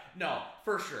 no,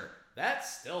 for sure.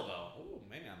 That's still though. Oh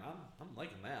man, I'm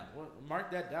liking that.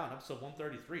 Mark that down. Episode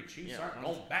 133. Chiefs aren't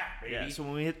going back, baby. Yeah. So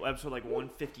when we hit episode like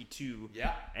 152,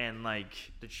 and like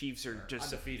the Chiefs are just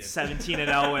undefeated.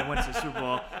 17-0 and went to the Super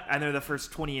Bowl, and they're the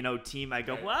first 20-0 team, I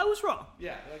go, well, I was wrong.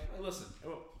 Yeah. Like, listen.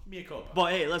 Mea culpa.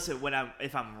 But hey, listen.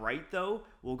 If I'm right though,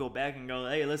 we'll go back and go.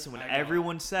 Hey, listen. When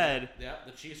everyone said,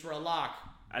 the Chiefs were a lock,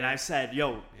 and I said,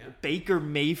 Baker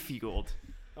Mayfield.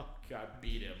 Oh God,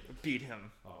 beat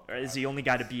him. Or is the only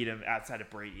guy to beat him outside of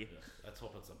Brady? Let's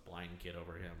hope it's a blind kid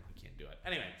over him. He can't do it.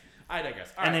 Anyway, I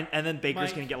digress. And then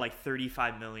Baker's gonna get like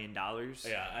 $35 million.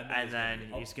 Yeah, and then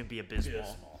he's gonna be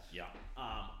abysmal. Yeah.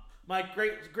 Mike,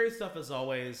 great stuff as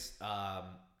always.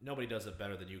 Nobody does it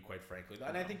better than you, quite frankly.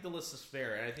 And I think the list is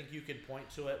fair, and I think you can point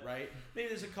to it, right? Maybe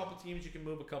there's a couple teams you can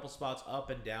move a couple spots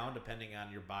up and down depending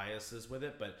on your biases with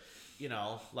it, but do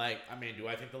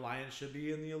I think the Lions should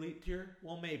be in the elite tier?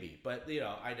 Well, maybe, but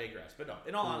I digress. But no,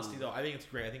 in all honesty, though, I think it's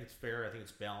great. I think it's fair. I think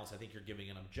it's balanced. I think you're giving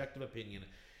an objective opinion.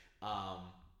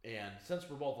 And since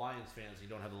we're both Lions fans, you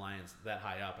don't have the Lions that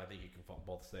high up. I think you can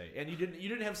both say, and you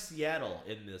didn't have Seattle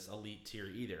in this elite tier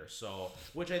either. So,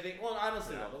 which I think, well,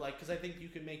 honestly, because I think you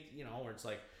can make, where it's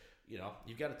like,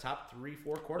 you've got a top 3-4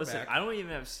 quarterback. Listen, I don't even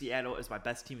have Seattle as my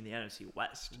best team in the NFC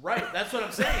West. Right, that's what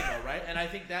I'm saying, though, right? And I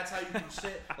think that's how you can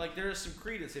sit. Like, there is some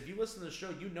credence. If you listen to the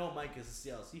show, Mike is a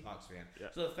Seattle Seahawks fan. Yeah.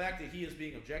 So the fact that he is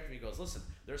being objective, he goes, listen,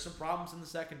 there's some problems in the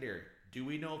secondary. Do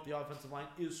we know if the offensive line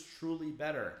is truly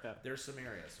better? Yeah. There's some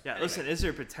areas. Yeah, anyway. Listen, is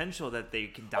there potential that they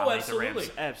can dominate the Rams?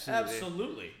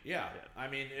 Absolutely. Yeah. I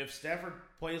mean, if Stafford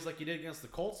plays like he did against the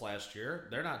Colts last year,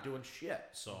 they're not doing shit.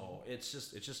 So it's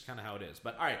just kind of how it is.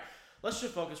 But all right, let's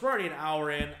just focus. We're already an hour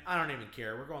in. I don't even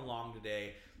care. We're going long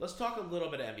today. Let's talk a little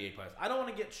bit of NBA playoffs. I don't want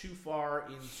to get too far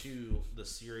into the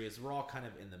series. We're all kind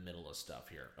of in the middle of stuff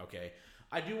here, okay?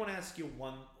 I do want to ask you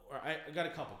I got a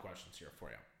couple questions here for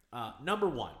you. Number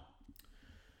one,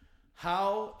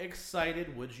 how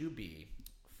excited would you be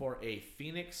for a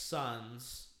Phoenix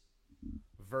Suns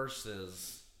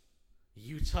versus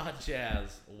Utah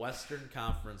Jazz Western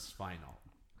Conference final?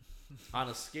 On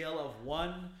a scale of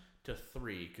 1 to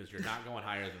 3, because you're not going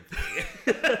higher than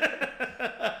 3.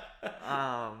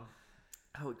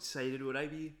 How excited would I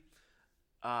be?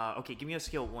 Okay, give me a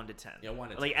scale of 1 to 10. Yeah, 1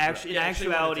 to 10. Like, in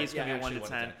actuality, it's going to be 1 to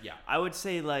 10. Yeah. I would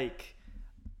say, like,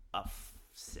 a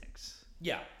 6.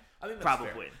 Yeah. I think that's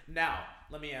probably fair. Now,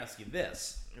 let me ask you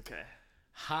this. Okay.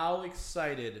 How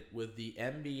excited would the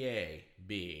NBA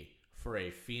be for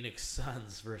a Phoenix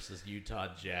Suns versus Utah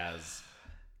Jazz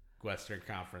Western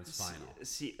Conference final?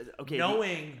 Okay.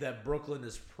 Knowing that Brooklyn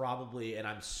is probably, and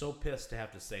I'm so pissed to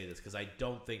have to say this because I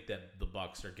don't think that the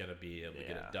Bucks are going to be able to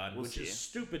get it done, which is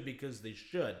stupid because they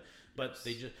should. But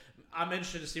they just, I'm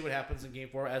interested to see what happens in Game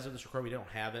 4. As of this recording, we don't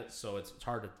have it, so it's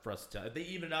hard for us to tell. If they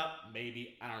even it up,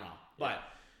 maybe. I don't know. But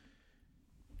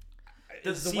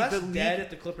is the West dead if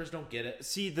the Clippers don't get it?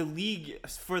 See, the league,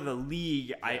 I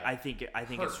think it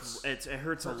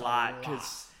hurts a lot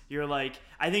because you're like,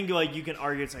 I think like you can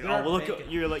argue it's like, oh, well,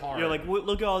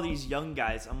 look at all these young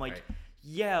guys. I'm like,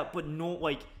 yeah, but no,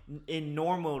 like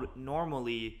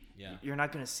normally. Yeah. You're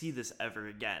not going to see this ever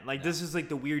again. Like, this is like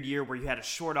the weird year where you had a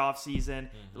short off season.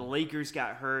 Mm-hmm. The Lakers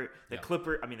got hurt. The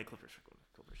Clippers.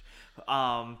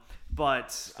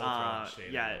 But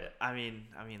I mean,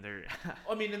 they're.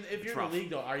 I mean, if you're in the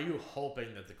league though, are you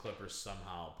hoping that the Clippers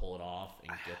somehow pull it off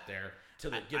and get there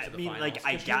to the finals? Like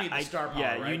you need the star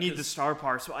power, right? You need the star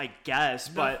power. So I guess,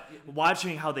 but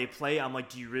watching how they play, I'm like,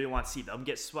 do you really want to see them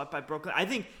get swept by Brooklyn? I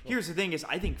think here's the thing: is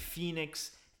I think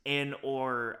Phoenix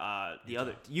or the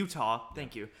other Utah.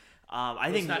 Thank you. I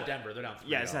think it's not Denver. They're down 3-0.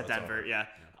 Yeah, it's not Denver. Yeah.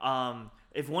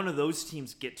 If one of those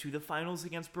teams get to the finals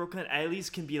against Brooklyn, I at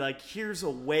least can be like, here's a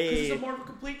way. Because it's a more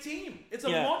complete team. It's a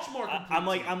much more complete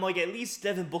team. I'm like, at least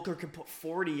Devin Booker can put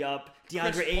 40 up.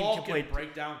 DeAndre Ayton can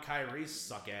break down Kyrie's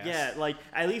suck ass. Yeah, like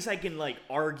at least I can like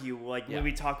argue when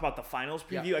we talk about the finals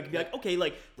preview. I can be like, okay,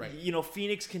 like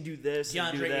Phoenix can do this. DeAndre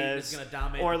and do this. Ayton is gonna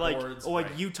dominate or like, boards. Or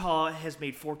like Utah has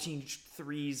made 14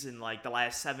 threes in like the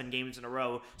last 7 games in a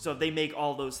row. So if they make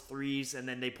all those threes and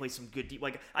then they play some good deep,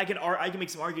 like I can make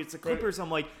some arguments. The Clippers, I'm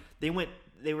like, they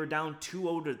were down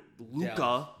 2-0 to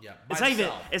Luka. Yeah, it's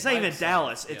not even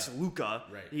Dallas. It's Luka.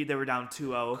 Right. They were down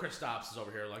 2-0. Kristaps is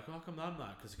over here like, how come I'm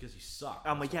not? Because you suck.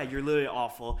 I'm like, you're literally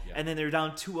awful. Yeah. And then they're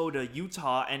down 2-0 to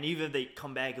Utah, and even if they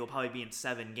come back, it'll probably be in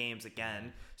 7 games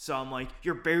again. So I'm like,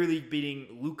 you're barely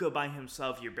beating Luka by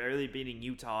himself. You're barely beating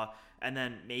Utah, and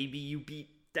then maybe you beat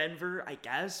Denver, I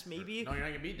guess, maybe. No, you're not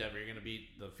gonna beat Denver. You're gonna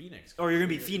beat the Phoenix. Or you're gonna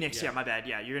beat Phoenix. Yeah, my bad.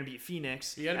 Yeah, you're gonna beat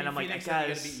Phoenix. You gotta beat I'm Phoenix, like,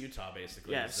 you gotta beat Utah,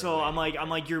 basically. Yeah. So I'm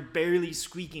like, you're barely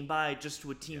squeaking by just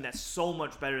to a team that's so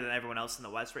much better than everyone else in the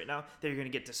West right now that you're gonna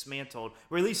get dismantled.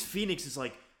 Where at least Phoenix is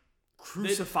like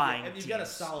crucifying. And you've got a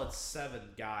solid 7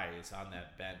 guys on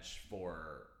that bench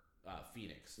for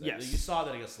Phoenix. Yes. You saw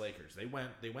that against Lakers. They went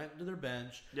to their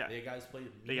bench. Yeah. They guys played.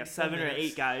 They got 7 or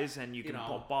 8 guys, and you can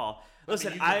pull ball.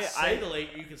 Listen, you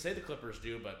can say the Clippers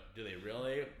do, but do they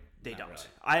really? They don't. Really.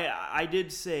 I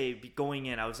did say going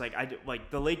in, I was like,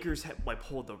 the Lakers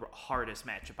pulled the hardest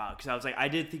matchup out because I was like, I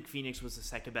did think Phoenix was the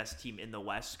second best team in the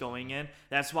West going in.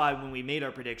 That's why when we made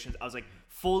our predictions, I was like,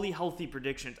 fully healthy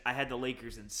predictions, I had the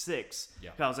Lakers in 6.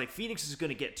 Yeah. I was like, Phoenix is going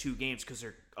to get 2 games because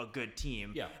they're a good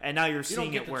team. Yeah. And now you're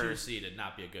seeing it where you don't get the 2 seed and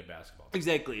not be a good basketball team.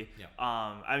 Exactly. Yeah.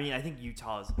 I mean, I think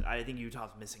Utah's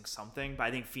missing something, but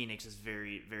I think Phoenix is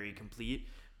very, very complete.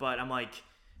 But I'm like,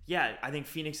 yeah, I think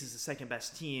Phoenix is the second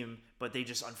best team, but they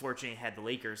just unfortunately had the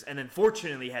Lakers, and then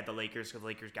fortunately had the Lakers because the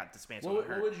Lakers got dismantled.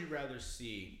 What would you rather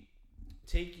see?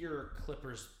 Take your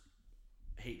Clippers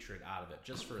hatred out of it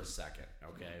just for a second,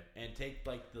 okay? And take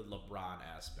like the LeBron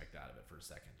aspect out of it for a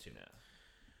second too. Yeah.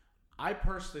 I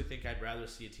personally think I'd rather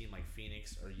see a team like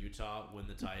Phoenix or Utah win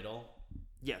the title.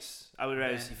 Yes, I would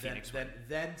rather see Phoenix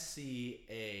than see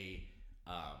a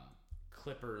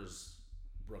Clippers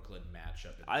Brooklyn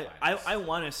matchup. I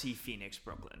want to see Phoenix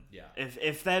Brooklyn. Yeah.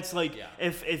 If that's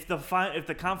if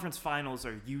the conference finals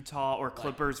are Utah or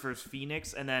Clippers versus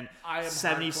Phoenix, and then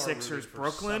 76ers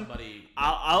Brooklyn,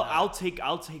 I'll take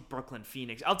Brooklyn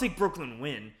Phoenix. I'll take Brooklyn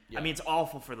win. Yeah. I mean, it's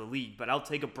awful for the league, but I'll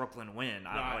take a Brooklyn win.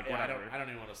 I don't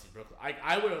even want to see Brooklyn.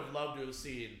 I would have loved to have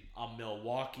seen a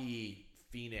Milwaukee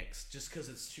Phoenix, just because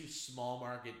it's two small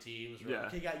market teams. Right? Yeah.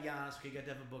 Okay, you got Giannis. Okay, you got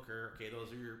Devin Booker. Okay,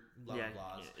 those are your blah blah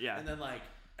blahs. Yeah. And then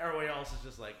everybody else is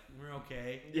just we're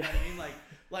okay. You know what I mean?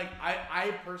 Like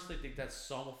I personally think that's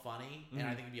so funny, and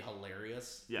I think it'd be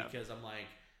hilarious. Yeah. Because I'm like,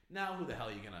 now who the hell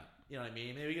are you gonna? You know what I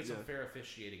mean? Maybe we get some fair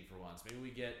officiating for once. Maybe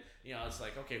we get it's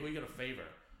like, okay, who are you gonna favor?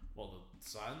 Well, the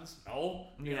Suns? No.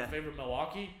 You gonna favor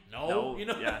Milwaukee? No. You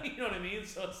know what I mean?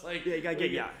 So it's like you gotta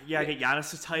get get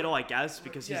Giannis' title, I guess,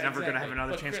 because he's never gonna have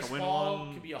another chance to win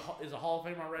one. Could be is a Hall of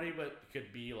Famer already, but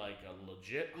could be like a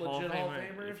legit Hall of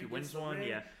Famer if he wins one. Ring.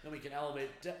 Yeah. Then we can elevate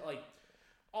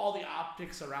all the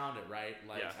optics around it, right?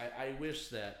 I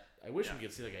wish we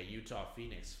could see a Utah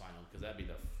Phoenix final, because that'd be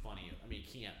the funniest. I mean,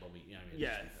 you can't, but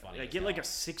funny. Get a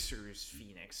Sixers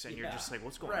Phoenix, and you're just like,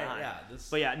 what's going on? Yeah.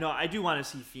 But no, I do want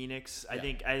to see Phoenix. I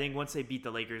think once they beat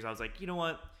the Lakers, I was like, you know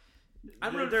what?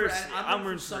 I'm rooting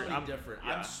for something different.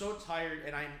 Yeah. I'm so tired,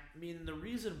 and I mean, the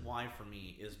reason why for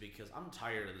me is because I'm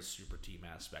tired of the super team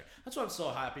aspect. That's why I'm so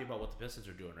happy about what the Pistons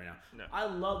are doing right now. No. I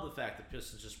love the fact that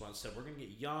Pistons just went and said, we're going to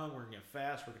get young, we're going to get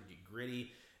fast, we're going to get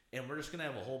gritty, and we're just going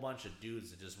to have a whole bunch of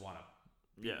dudes that just want to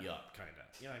beat you up, kind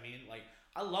of. You know what I mean?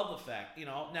 I love the fact,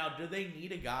 now, do they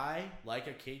need a guy like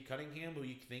a Cade Cunningham who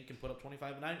you think can put up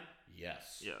 25 a night?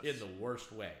 Yes. In the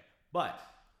worst way. But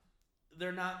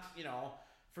they're not,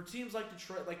 for teams like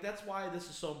Detroit, that's why this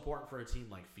is so important for a team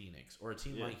like Phoenix or a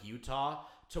team like Utah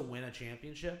to win a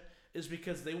championship, is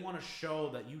because they want to show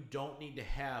that you don't need to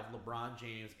have LeBron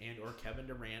James and or Kevin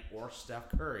Durant or Steph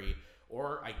Curry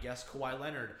or, I guess, Kawhi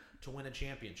Leonard to win a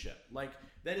championship.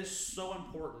 That is so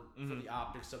important for the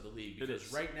optics of the league,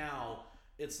 because right now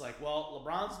it's well,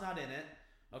 LeBron's not in it.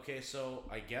 Okay, so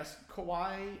I guess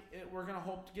Kawhi, we're going to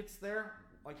hope gets there.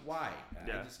 Why?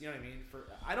 Yeah. You know what I mean?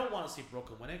 I don't want to see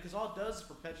Brooklyn win it, because all it does is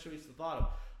perpetuates the thought of,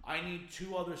 I need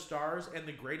two other stars and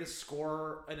the greatest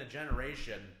scorer in a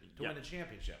generation to win a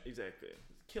championship. Exactly. It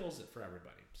kills it for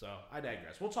everybody. So I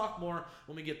digress. We'll talk more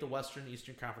when we get the Western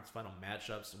Eastern Conference final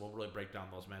matchups, and we'll really break down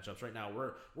those matchups. Right now,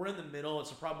 we're in the middle. It's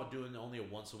a problem with doing only a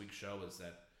once-a-week show, is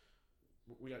that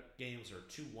we got games that are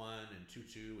 2-1 and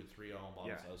 2-2 and 3-0 and all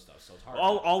this other stuff. So it's hard.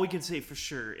 All we can say for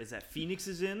sure is that Phoenix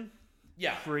is in.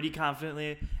 Yeah, pretty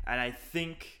confidently, and I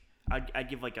think I'd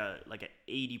give like a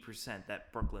 80%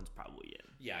 that Brooklyn's probably in.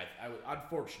 Yeah,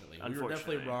 unfortunately, we were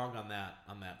definitely wrong on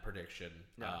that prediction.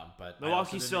 No. But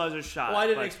Milwaukee still has a shot. Well, I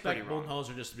didn't expect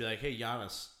Budenholzer just to be like, "Hey,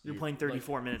 Giannis, you're playing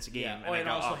 34 minutes a game." Yeah. And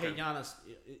also, hey, Giannis,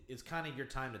 it's kind of your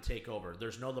time to take over.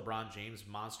 There's no LeBron James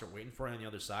monster waiting for you on the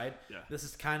other side. Yeah. This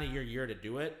is kind of your year to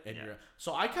do it, and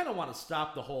so I kind of want to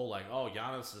stop the whole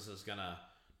Giannis is gonna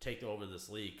take over this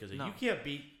league, because you can't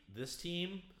beat this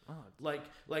team.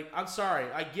 I'm sorry,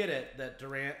 I get it that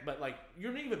Durant, but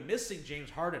you're not even missing James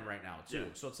Harden right now too. Yeah.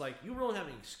 So it's you really have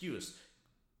an excuse.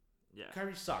 Yeah,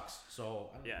 Kyrie sucks. So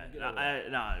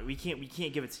we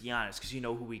can't give it to Giannis, because you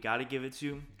know who we got to give it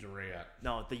to? Durant.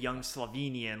 No, the young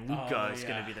Slovenian Luka is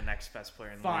going to be the next best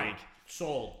player in the league.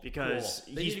 Sold. Because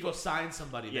they need to go sign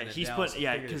somebody. Yeah, he's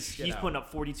putting up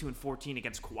 42 and 14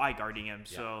 against Kawhi guarding him.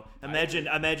 Yeah. So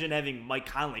imagine having Mike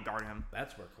Conley guard him.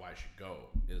 That's where Kawhi should go.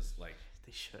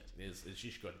 They should. She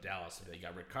should go to Dallas. They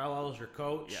got Rick Carlisle as your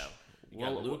coach. Yeah. You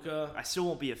got Luka. I still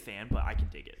won't be a fan, but I can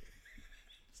dig it.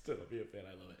 Still won't be a fan.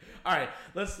 I love it. All right,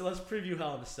 let's preview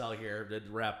Hell in a Cell here to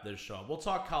wrap this show up. We'll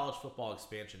talk college football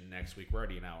expansion next week. We're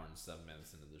already an hour and 7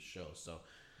 minutes into this show, so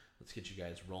let's get you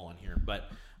guys rolling here.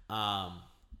 But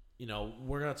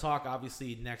we're gonna talk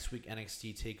obviously next week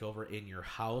NXT Takeover in your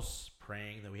house.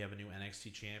 Praying that we have a new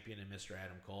NXT champion and Mr.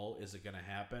 Adam Cole. Is it gonna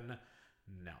happen?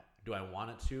 No. Do I want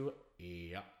it to?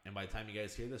 Yeah. And by the time you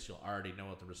guys hear this, you'll already know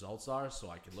what the results are, so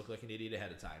I can look like an idiot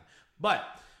ahead of time. But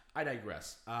I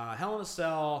digress. Hell in a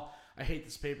Cell. I hate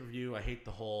this pay-per-view. I hate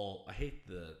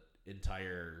the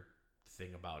entire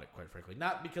thing about it, quite frankly.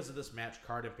 Not because of this match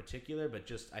card in particular, but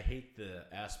just I hate the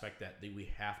aspect that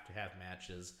we have to have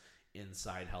matches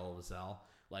inside Hell in a Cell.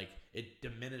 It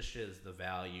diminishes the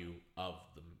value of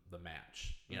the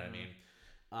match. You know what I mean?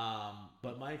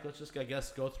 But Mike, let's just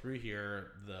go through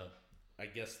here the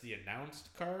announced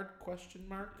card ?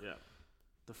 Yeah.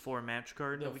 The 4 match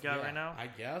card that we got right now? I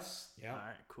guess. Yeah. All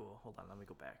right, cool. Hold on, let me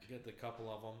go back. Get a couple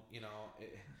of them.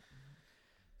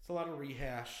 It's a lot of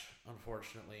rehash,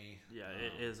 unfortunately. Yeah,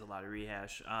 it is a lot of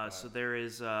rehash. So there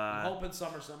is. I'm hoping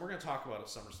SummerSlam. We're going to talk about a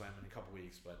SummerSlam in a couple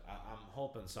weeks, but I'm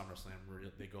hoping SummerSlam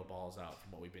they go balls out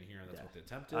from what we've been hearing. That's what the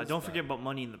attempt is. Don't forget about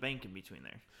Money in the Bank in between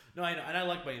there. No, I know, and I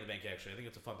like Money in the Bank actually. I think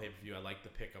it's a fun pay per view. I like the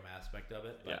pick-em aspect of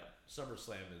it. But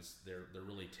SummerSlam is they're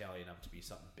really tallying up to be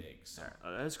something big. So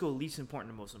let's go least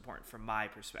important to most important from my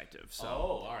perspective. So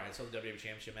all right. So the WWE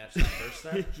Championship match is first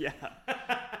there.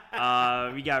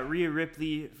 Yeah. We got Rhea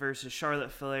Ripley versus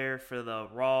Charlotte Flair for the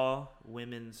Raw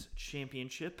Women's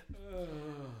Championship,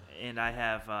 and I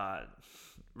have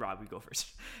Rob. You go first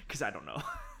because I don't know.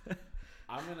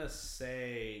 I'm gonna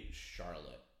say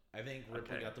Charlotte. I think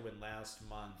Ripley got the win last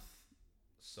month,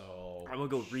 so I'm gonna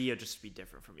go Rhea just to be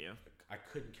different from you. I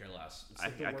couldn't care less. It's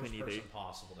like the worst person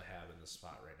possible to have in this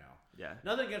spot right now. Yeah.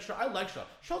 Nothing against Charlotte. I like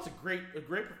Charlotte. Charlotte's a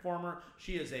great performer.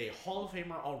 She is a Hall of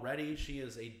Famer already. She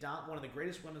is one of the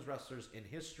greatest women's wrestlers in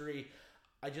history.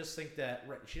 I just think that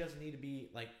she doesn't need to be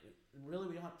like. Really,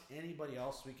 we don't have anybody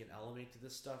else we can elevate to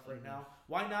this stuff right now.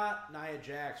 Why not Nia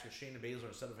Jax or Shayna Baszler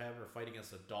instead of having her fight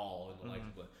against a doll and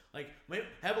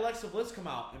have Alexa Bliss come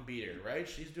out and beat her? Right?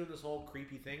 She's doing this whole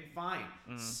creepy thing. Fine,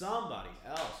 somebody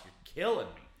else. You're killing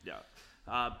me.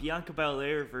 Yeah. Bianca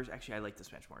Belair versus. Actually, I like this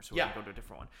match more, so we're gonna go to a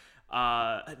different one.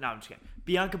 No, I'm just kidding.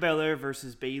 Bianca Belair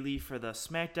versus Bayley for the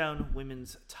SmackDown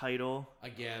Women's Title.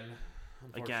 Again,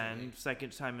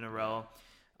 second time in a row.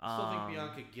 I still think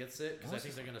Bianca gets it because I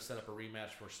think they're going to set up a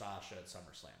rematch for Sasha at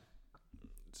SummerSlam.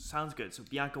 Sounds good. So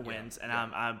Bianca wins, and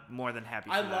I'm more than happy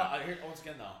for that. Once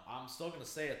again, though, I'm still going to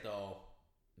say it, though.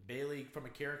 Bayley, from a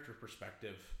character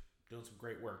perspective, doing some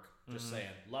great work. Just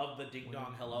saying. Love the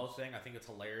ding-dong hello thing. I think it's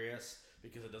hilarious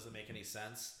because it doesn't make any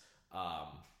sense.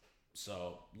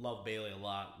 So, love Bayley a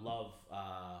lot. Love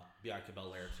Bianca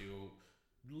Belair, too.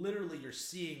 Literally, you're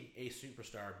seeing a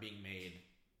superstar being made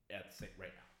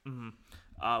right now.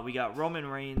 We got Roman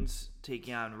Reigns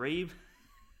taking on Rey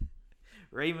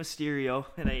Mysterio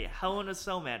in a Hell in a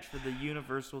Cell match for the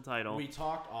Universal title. We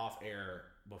talked off air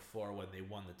before when they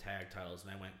won the tag titles,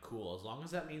 and I went, cool. As long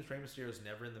as that means Rey Mysterio is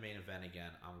never in the main event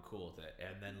again, I'm cool with it.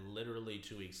 And then literally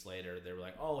 2 weeks later, they were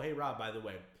like, oh, hey, Rob, by the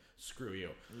way, screw you.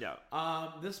 Yeah.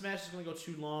 This match is going to go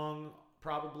too long,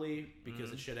 probably,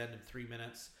 because it should end in 3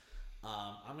 minutes.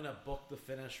 I'm going to book the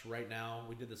finish right now.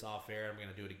 We did this off air. I'm going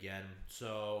to do it again.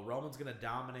 So Roman's going to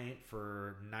dominate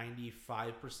for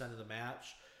 95% of the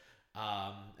match.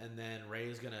 And then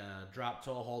Rey's going to drop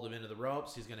toe, hold him into the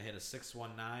ropes. He's going to hit a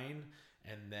 619.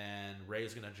 And then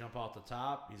Rey's going to jump off the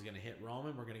top. He's going to hit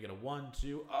Roman. We're going to get a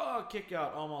 1-2. Oh, kick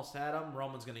out. Almost had him.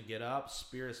 Roman's going to get up,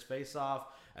 spear his face off.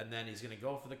 And then he's going to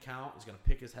go for the count. He's going to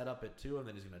pick his head up at 2. And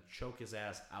then he's going to choke his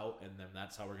ass out. And then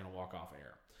that's how we're going to walk off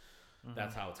air.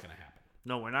 That's how it's going to happen.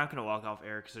 No, we're not going to walk off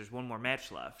air because there's one more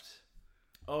match left.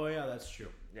 Oh, yeah, that's true.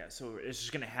 Yeah, so it's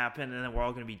just going to happen, and then we're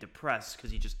all going to be depressed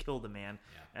because he just killed a man.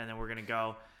 Yeah. And then we're going to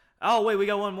go, oh, wait, we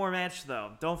got one more match,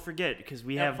 though. Don't forget, because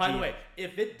we have... By the way,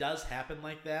 if it does happen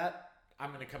like that,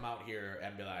 I'm going to come out here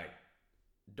and be like,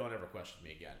 don't ever question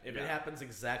me again. If it happens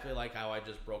exactly like how I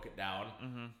just broke it down,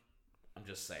 I'm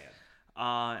just saying.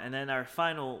 And then our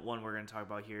final one we're going to talk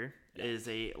about here is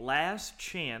a last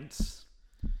chance...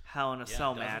 Hell in a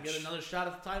Cell match. Get another shot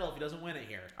at the title if he doesn't win it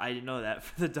here. I didn't know that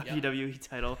for the WWE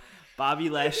title. Bobby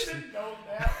Lashley. I didn't know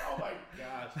that. Oh my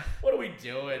gosh. What are we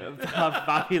doing?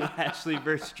 Bobby Lashley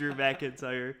versus Drew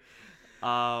McIntyre.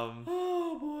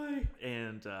 Oh boy.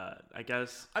 And I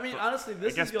guess. I mean, honestly,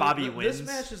 Bobby wins. This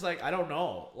match is like, I don't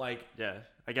know. Like, yeah,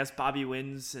 I guess Bobby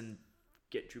wins and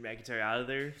get Drew McIntyre out of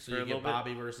there. So you get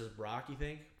Bobby versus Brock, you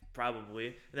think? Probably.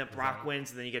 And then Brock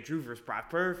wins, and then you get Drew versus Brock.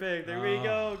 Perfect. There we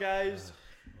go, guys.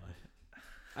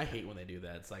 I hate when they do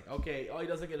that. It's like, okay, he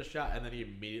doesn't get a shot, and then he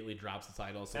immediately drops the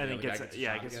title. So and then gets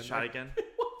a shot again.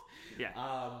 Yeah.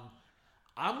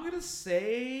 I'm gonna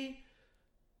say,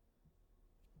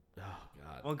 oh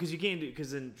god. Well, because you can't do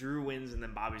because then Drew wins, and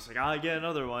then Bobby's like, I'll get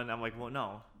another one. I'm like, well,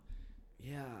 no.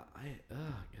 Yeah, oh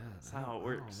god. That's not how it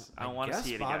works. I don't want to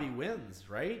see it again. Bobby wins,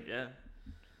 right? Yeah.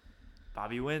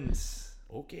 Bobby wins.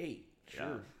 Okay,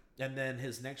 sure. Yeah. And then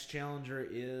his next challenger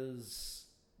is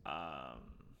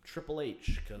Triple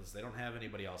H, because they don't have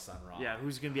anybody else on Raw. Yeah,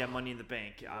 who's going to be at Money in the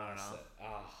Bank? I don't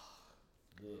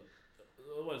know.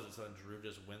 What is it, so Drew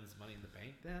just wins Money in the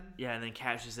Bank then? Yeah, and then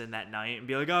cashes in that night and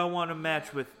be like, I want a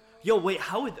match with... Yo, wait,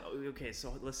 how would... Okay,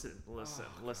 so listen. God.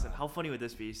 How funny would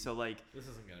this be? So, like... This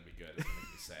isn't going to be good. It's going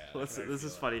to be sad. Listen, this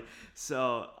is funny.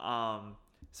 So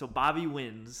Bobby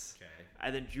wins. Okay.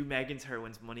 And then Drew McIntyre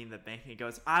wins Money in the Bank and he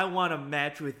goes, I want a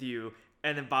match with you.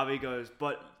 And then Bobby goes,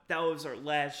 but... that was our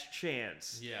last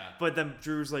chance. Yeah. But then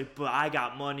Drew's like, but I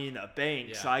got money in the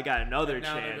bank, so I got another and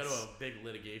now chance. Now they're going to a big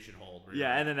litigation hold. Really.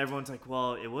 Yeah, and then everyone's like,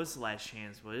 well, it was the last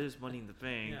chance, but it is money in the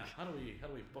bank. Yeah, how do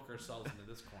we book ourselves into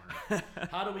this corner?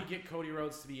 How do we get Cody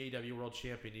Rhodes to be AEW World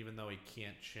Champion even though he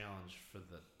can't challenge for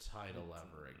the title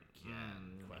ever again?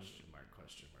 Question mark.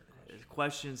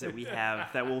 Questions that we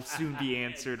have that will soon be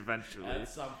answered eventually. At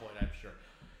some point, I'm sure.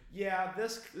 Yeah,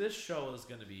 this show is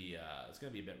going to be it's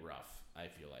going to be a bit rough. I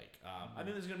feel like I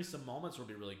think there's going to be some moments where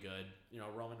it'll be really good.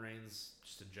 Roman Reigns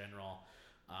just in general.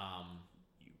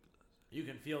 You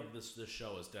can feel this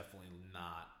show is definitely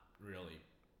not really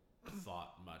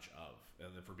thought much of,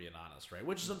 and if we're being honest, right?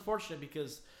 Which is unfortunate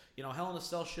because Hell in a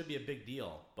Cell should be a big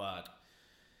deal, but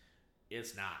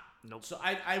it's not. Nope. So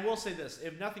I will say this: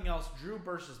 if nothing else, Drew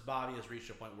versus Bobby has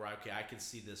reached a point where I can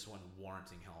see this one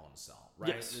warranting Hell in a Cell,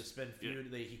 right? Yes. It's been feud.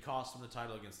 Yeah. He cost him the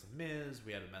title against the Miz.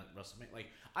 We had him at WrestleMania. Like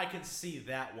I can see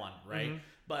that one, right? Mm-hmm.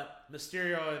 But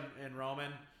Mysterio and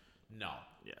Roman, no.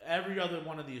 Yeah. Every other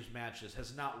one of these matches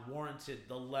has not warranted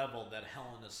the level that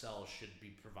Hell in a Cell should be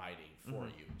providing for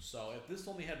you. So if this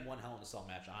only had one Hell in a Cell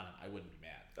match on it, I wouldn't be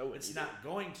mad. It's not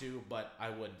going to, but I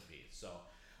wouldn't be. So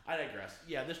I digress.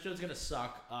 Yeah, this show's gonna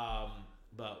suck,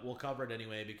 but we'll cover it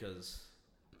anyway because,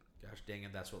 gosh dang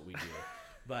it, that's what we do.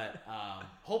 But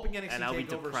hoping NXT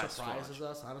TakeOver surprises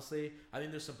us. Honestly, I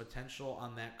think there's some potential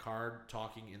on that card.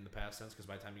 Talking in the past tense, because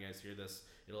by the time you guys hear this,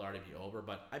 it'll already be over.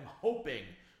 But I'm hoping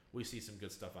we see some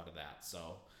good stuff out of that.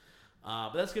 So,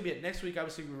 but that's gonna be it. Next week,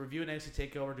 obviously, we're reviewing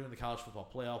NXT TakeOver, doing the college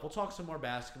football playoff. We'll talk some more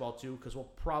basketball too, because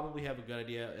we'll probably have a good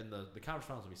idea. And the conference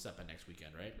finals will be set by next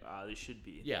weekend, right? They should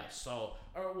be. Yeah. So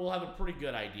we'll have a pretty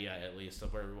good idea at least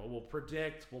of where we'll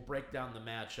predict. We'll break down the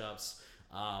matchups.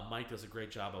 Mike does a great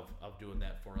job of doing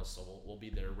that for us, so we'll be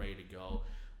there ready to go.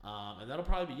 And that'll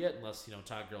probably be it, unless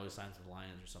Todd Gurley signs with the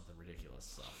Lions or something ridiculous.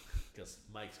 So, because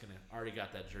Mike's already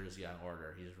got that jersey on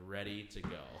order, he's ready to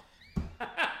go.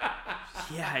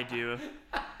 Yeah, I do.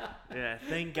 Yeah,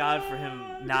 thank God for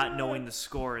him not knowing the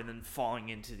score and then falling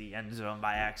into the end zone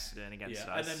by accident against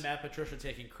us. And then Matt Patricia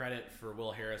taking credit for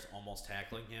Will Harris almost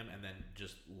tackling him and then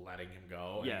just letting him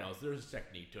go. Yeah, there's a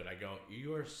technique to it. I go,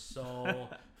 you are so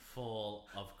full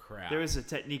of crap. There was a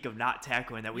technique of not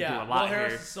tackling that we do a lot Will here.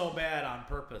 Harris is so bad on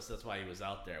purpose. That's why he was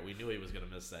out there. We knew he was going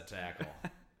to miss that tackle.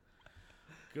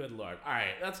 Good Lord. All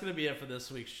right, that's going to be it for this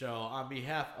week's show. On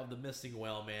behalf of the Missing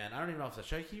Whale Man, I don't even know if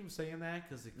should I keep saying that?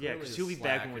 Because he'll be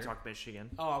back when we talk Michigan.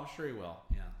 Oh, I'm sure he will.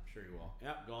 Yeah, I'm sure he will.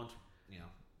 Yep, going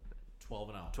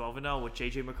 12-0. 12-0 with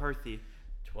JJ McCarthy.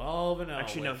 12-0.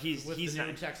 Actually, no, he's the not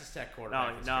new Texas Tech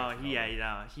quarterback.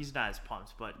 He's not as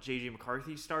pumped. But JJ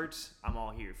McCarthy starts, I'm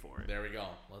all here for it. There we go.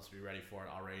 Let's be ready for it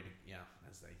already. Yeah,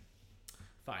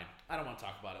 fine. I don't want to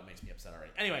talk about it. It makes me upset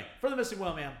already. Anyway, for the Missing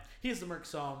Whale Man, he's the Merc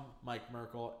Song, Mike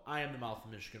Merkel. I am the Mouth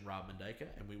of Michigan, Rob Mendyka,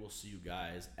 and we will see you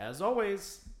guys, as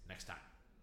always, next time.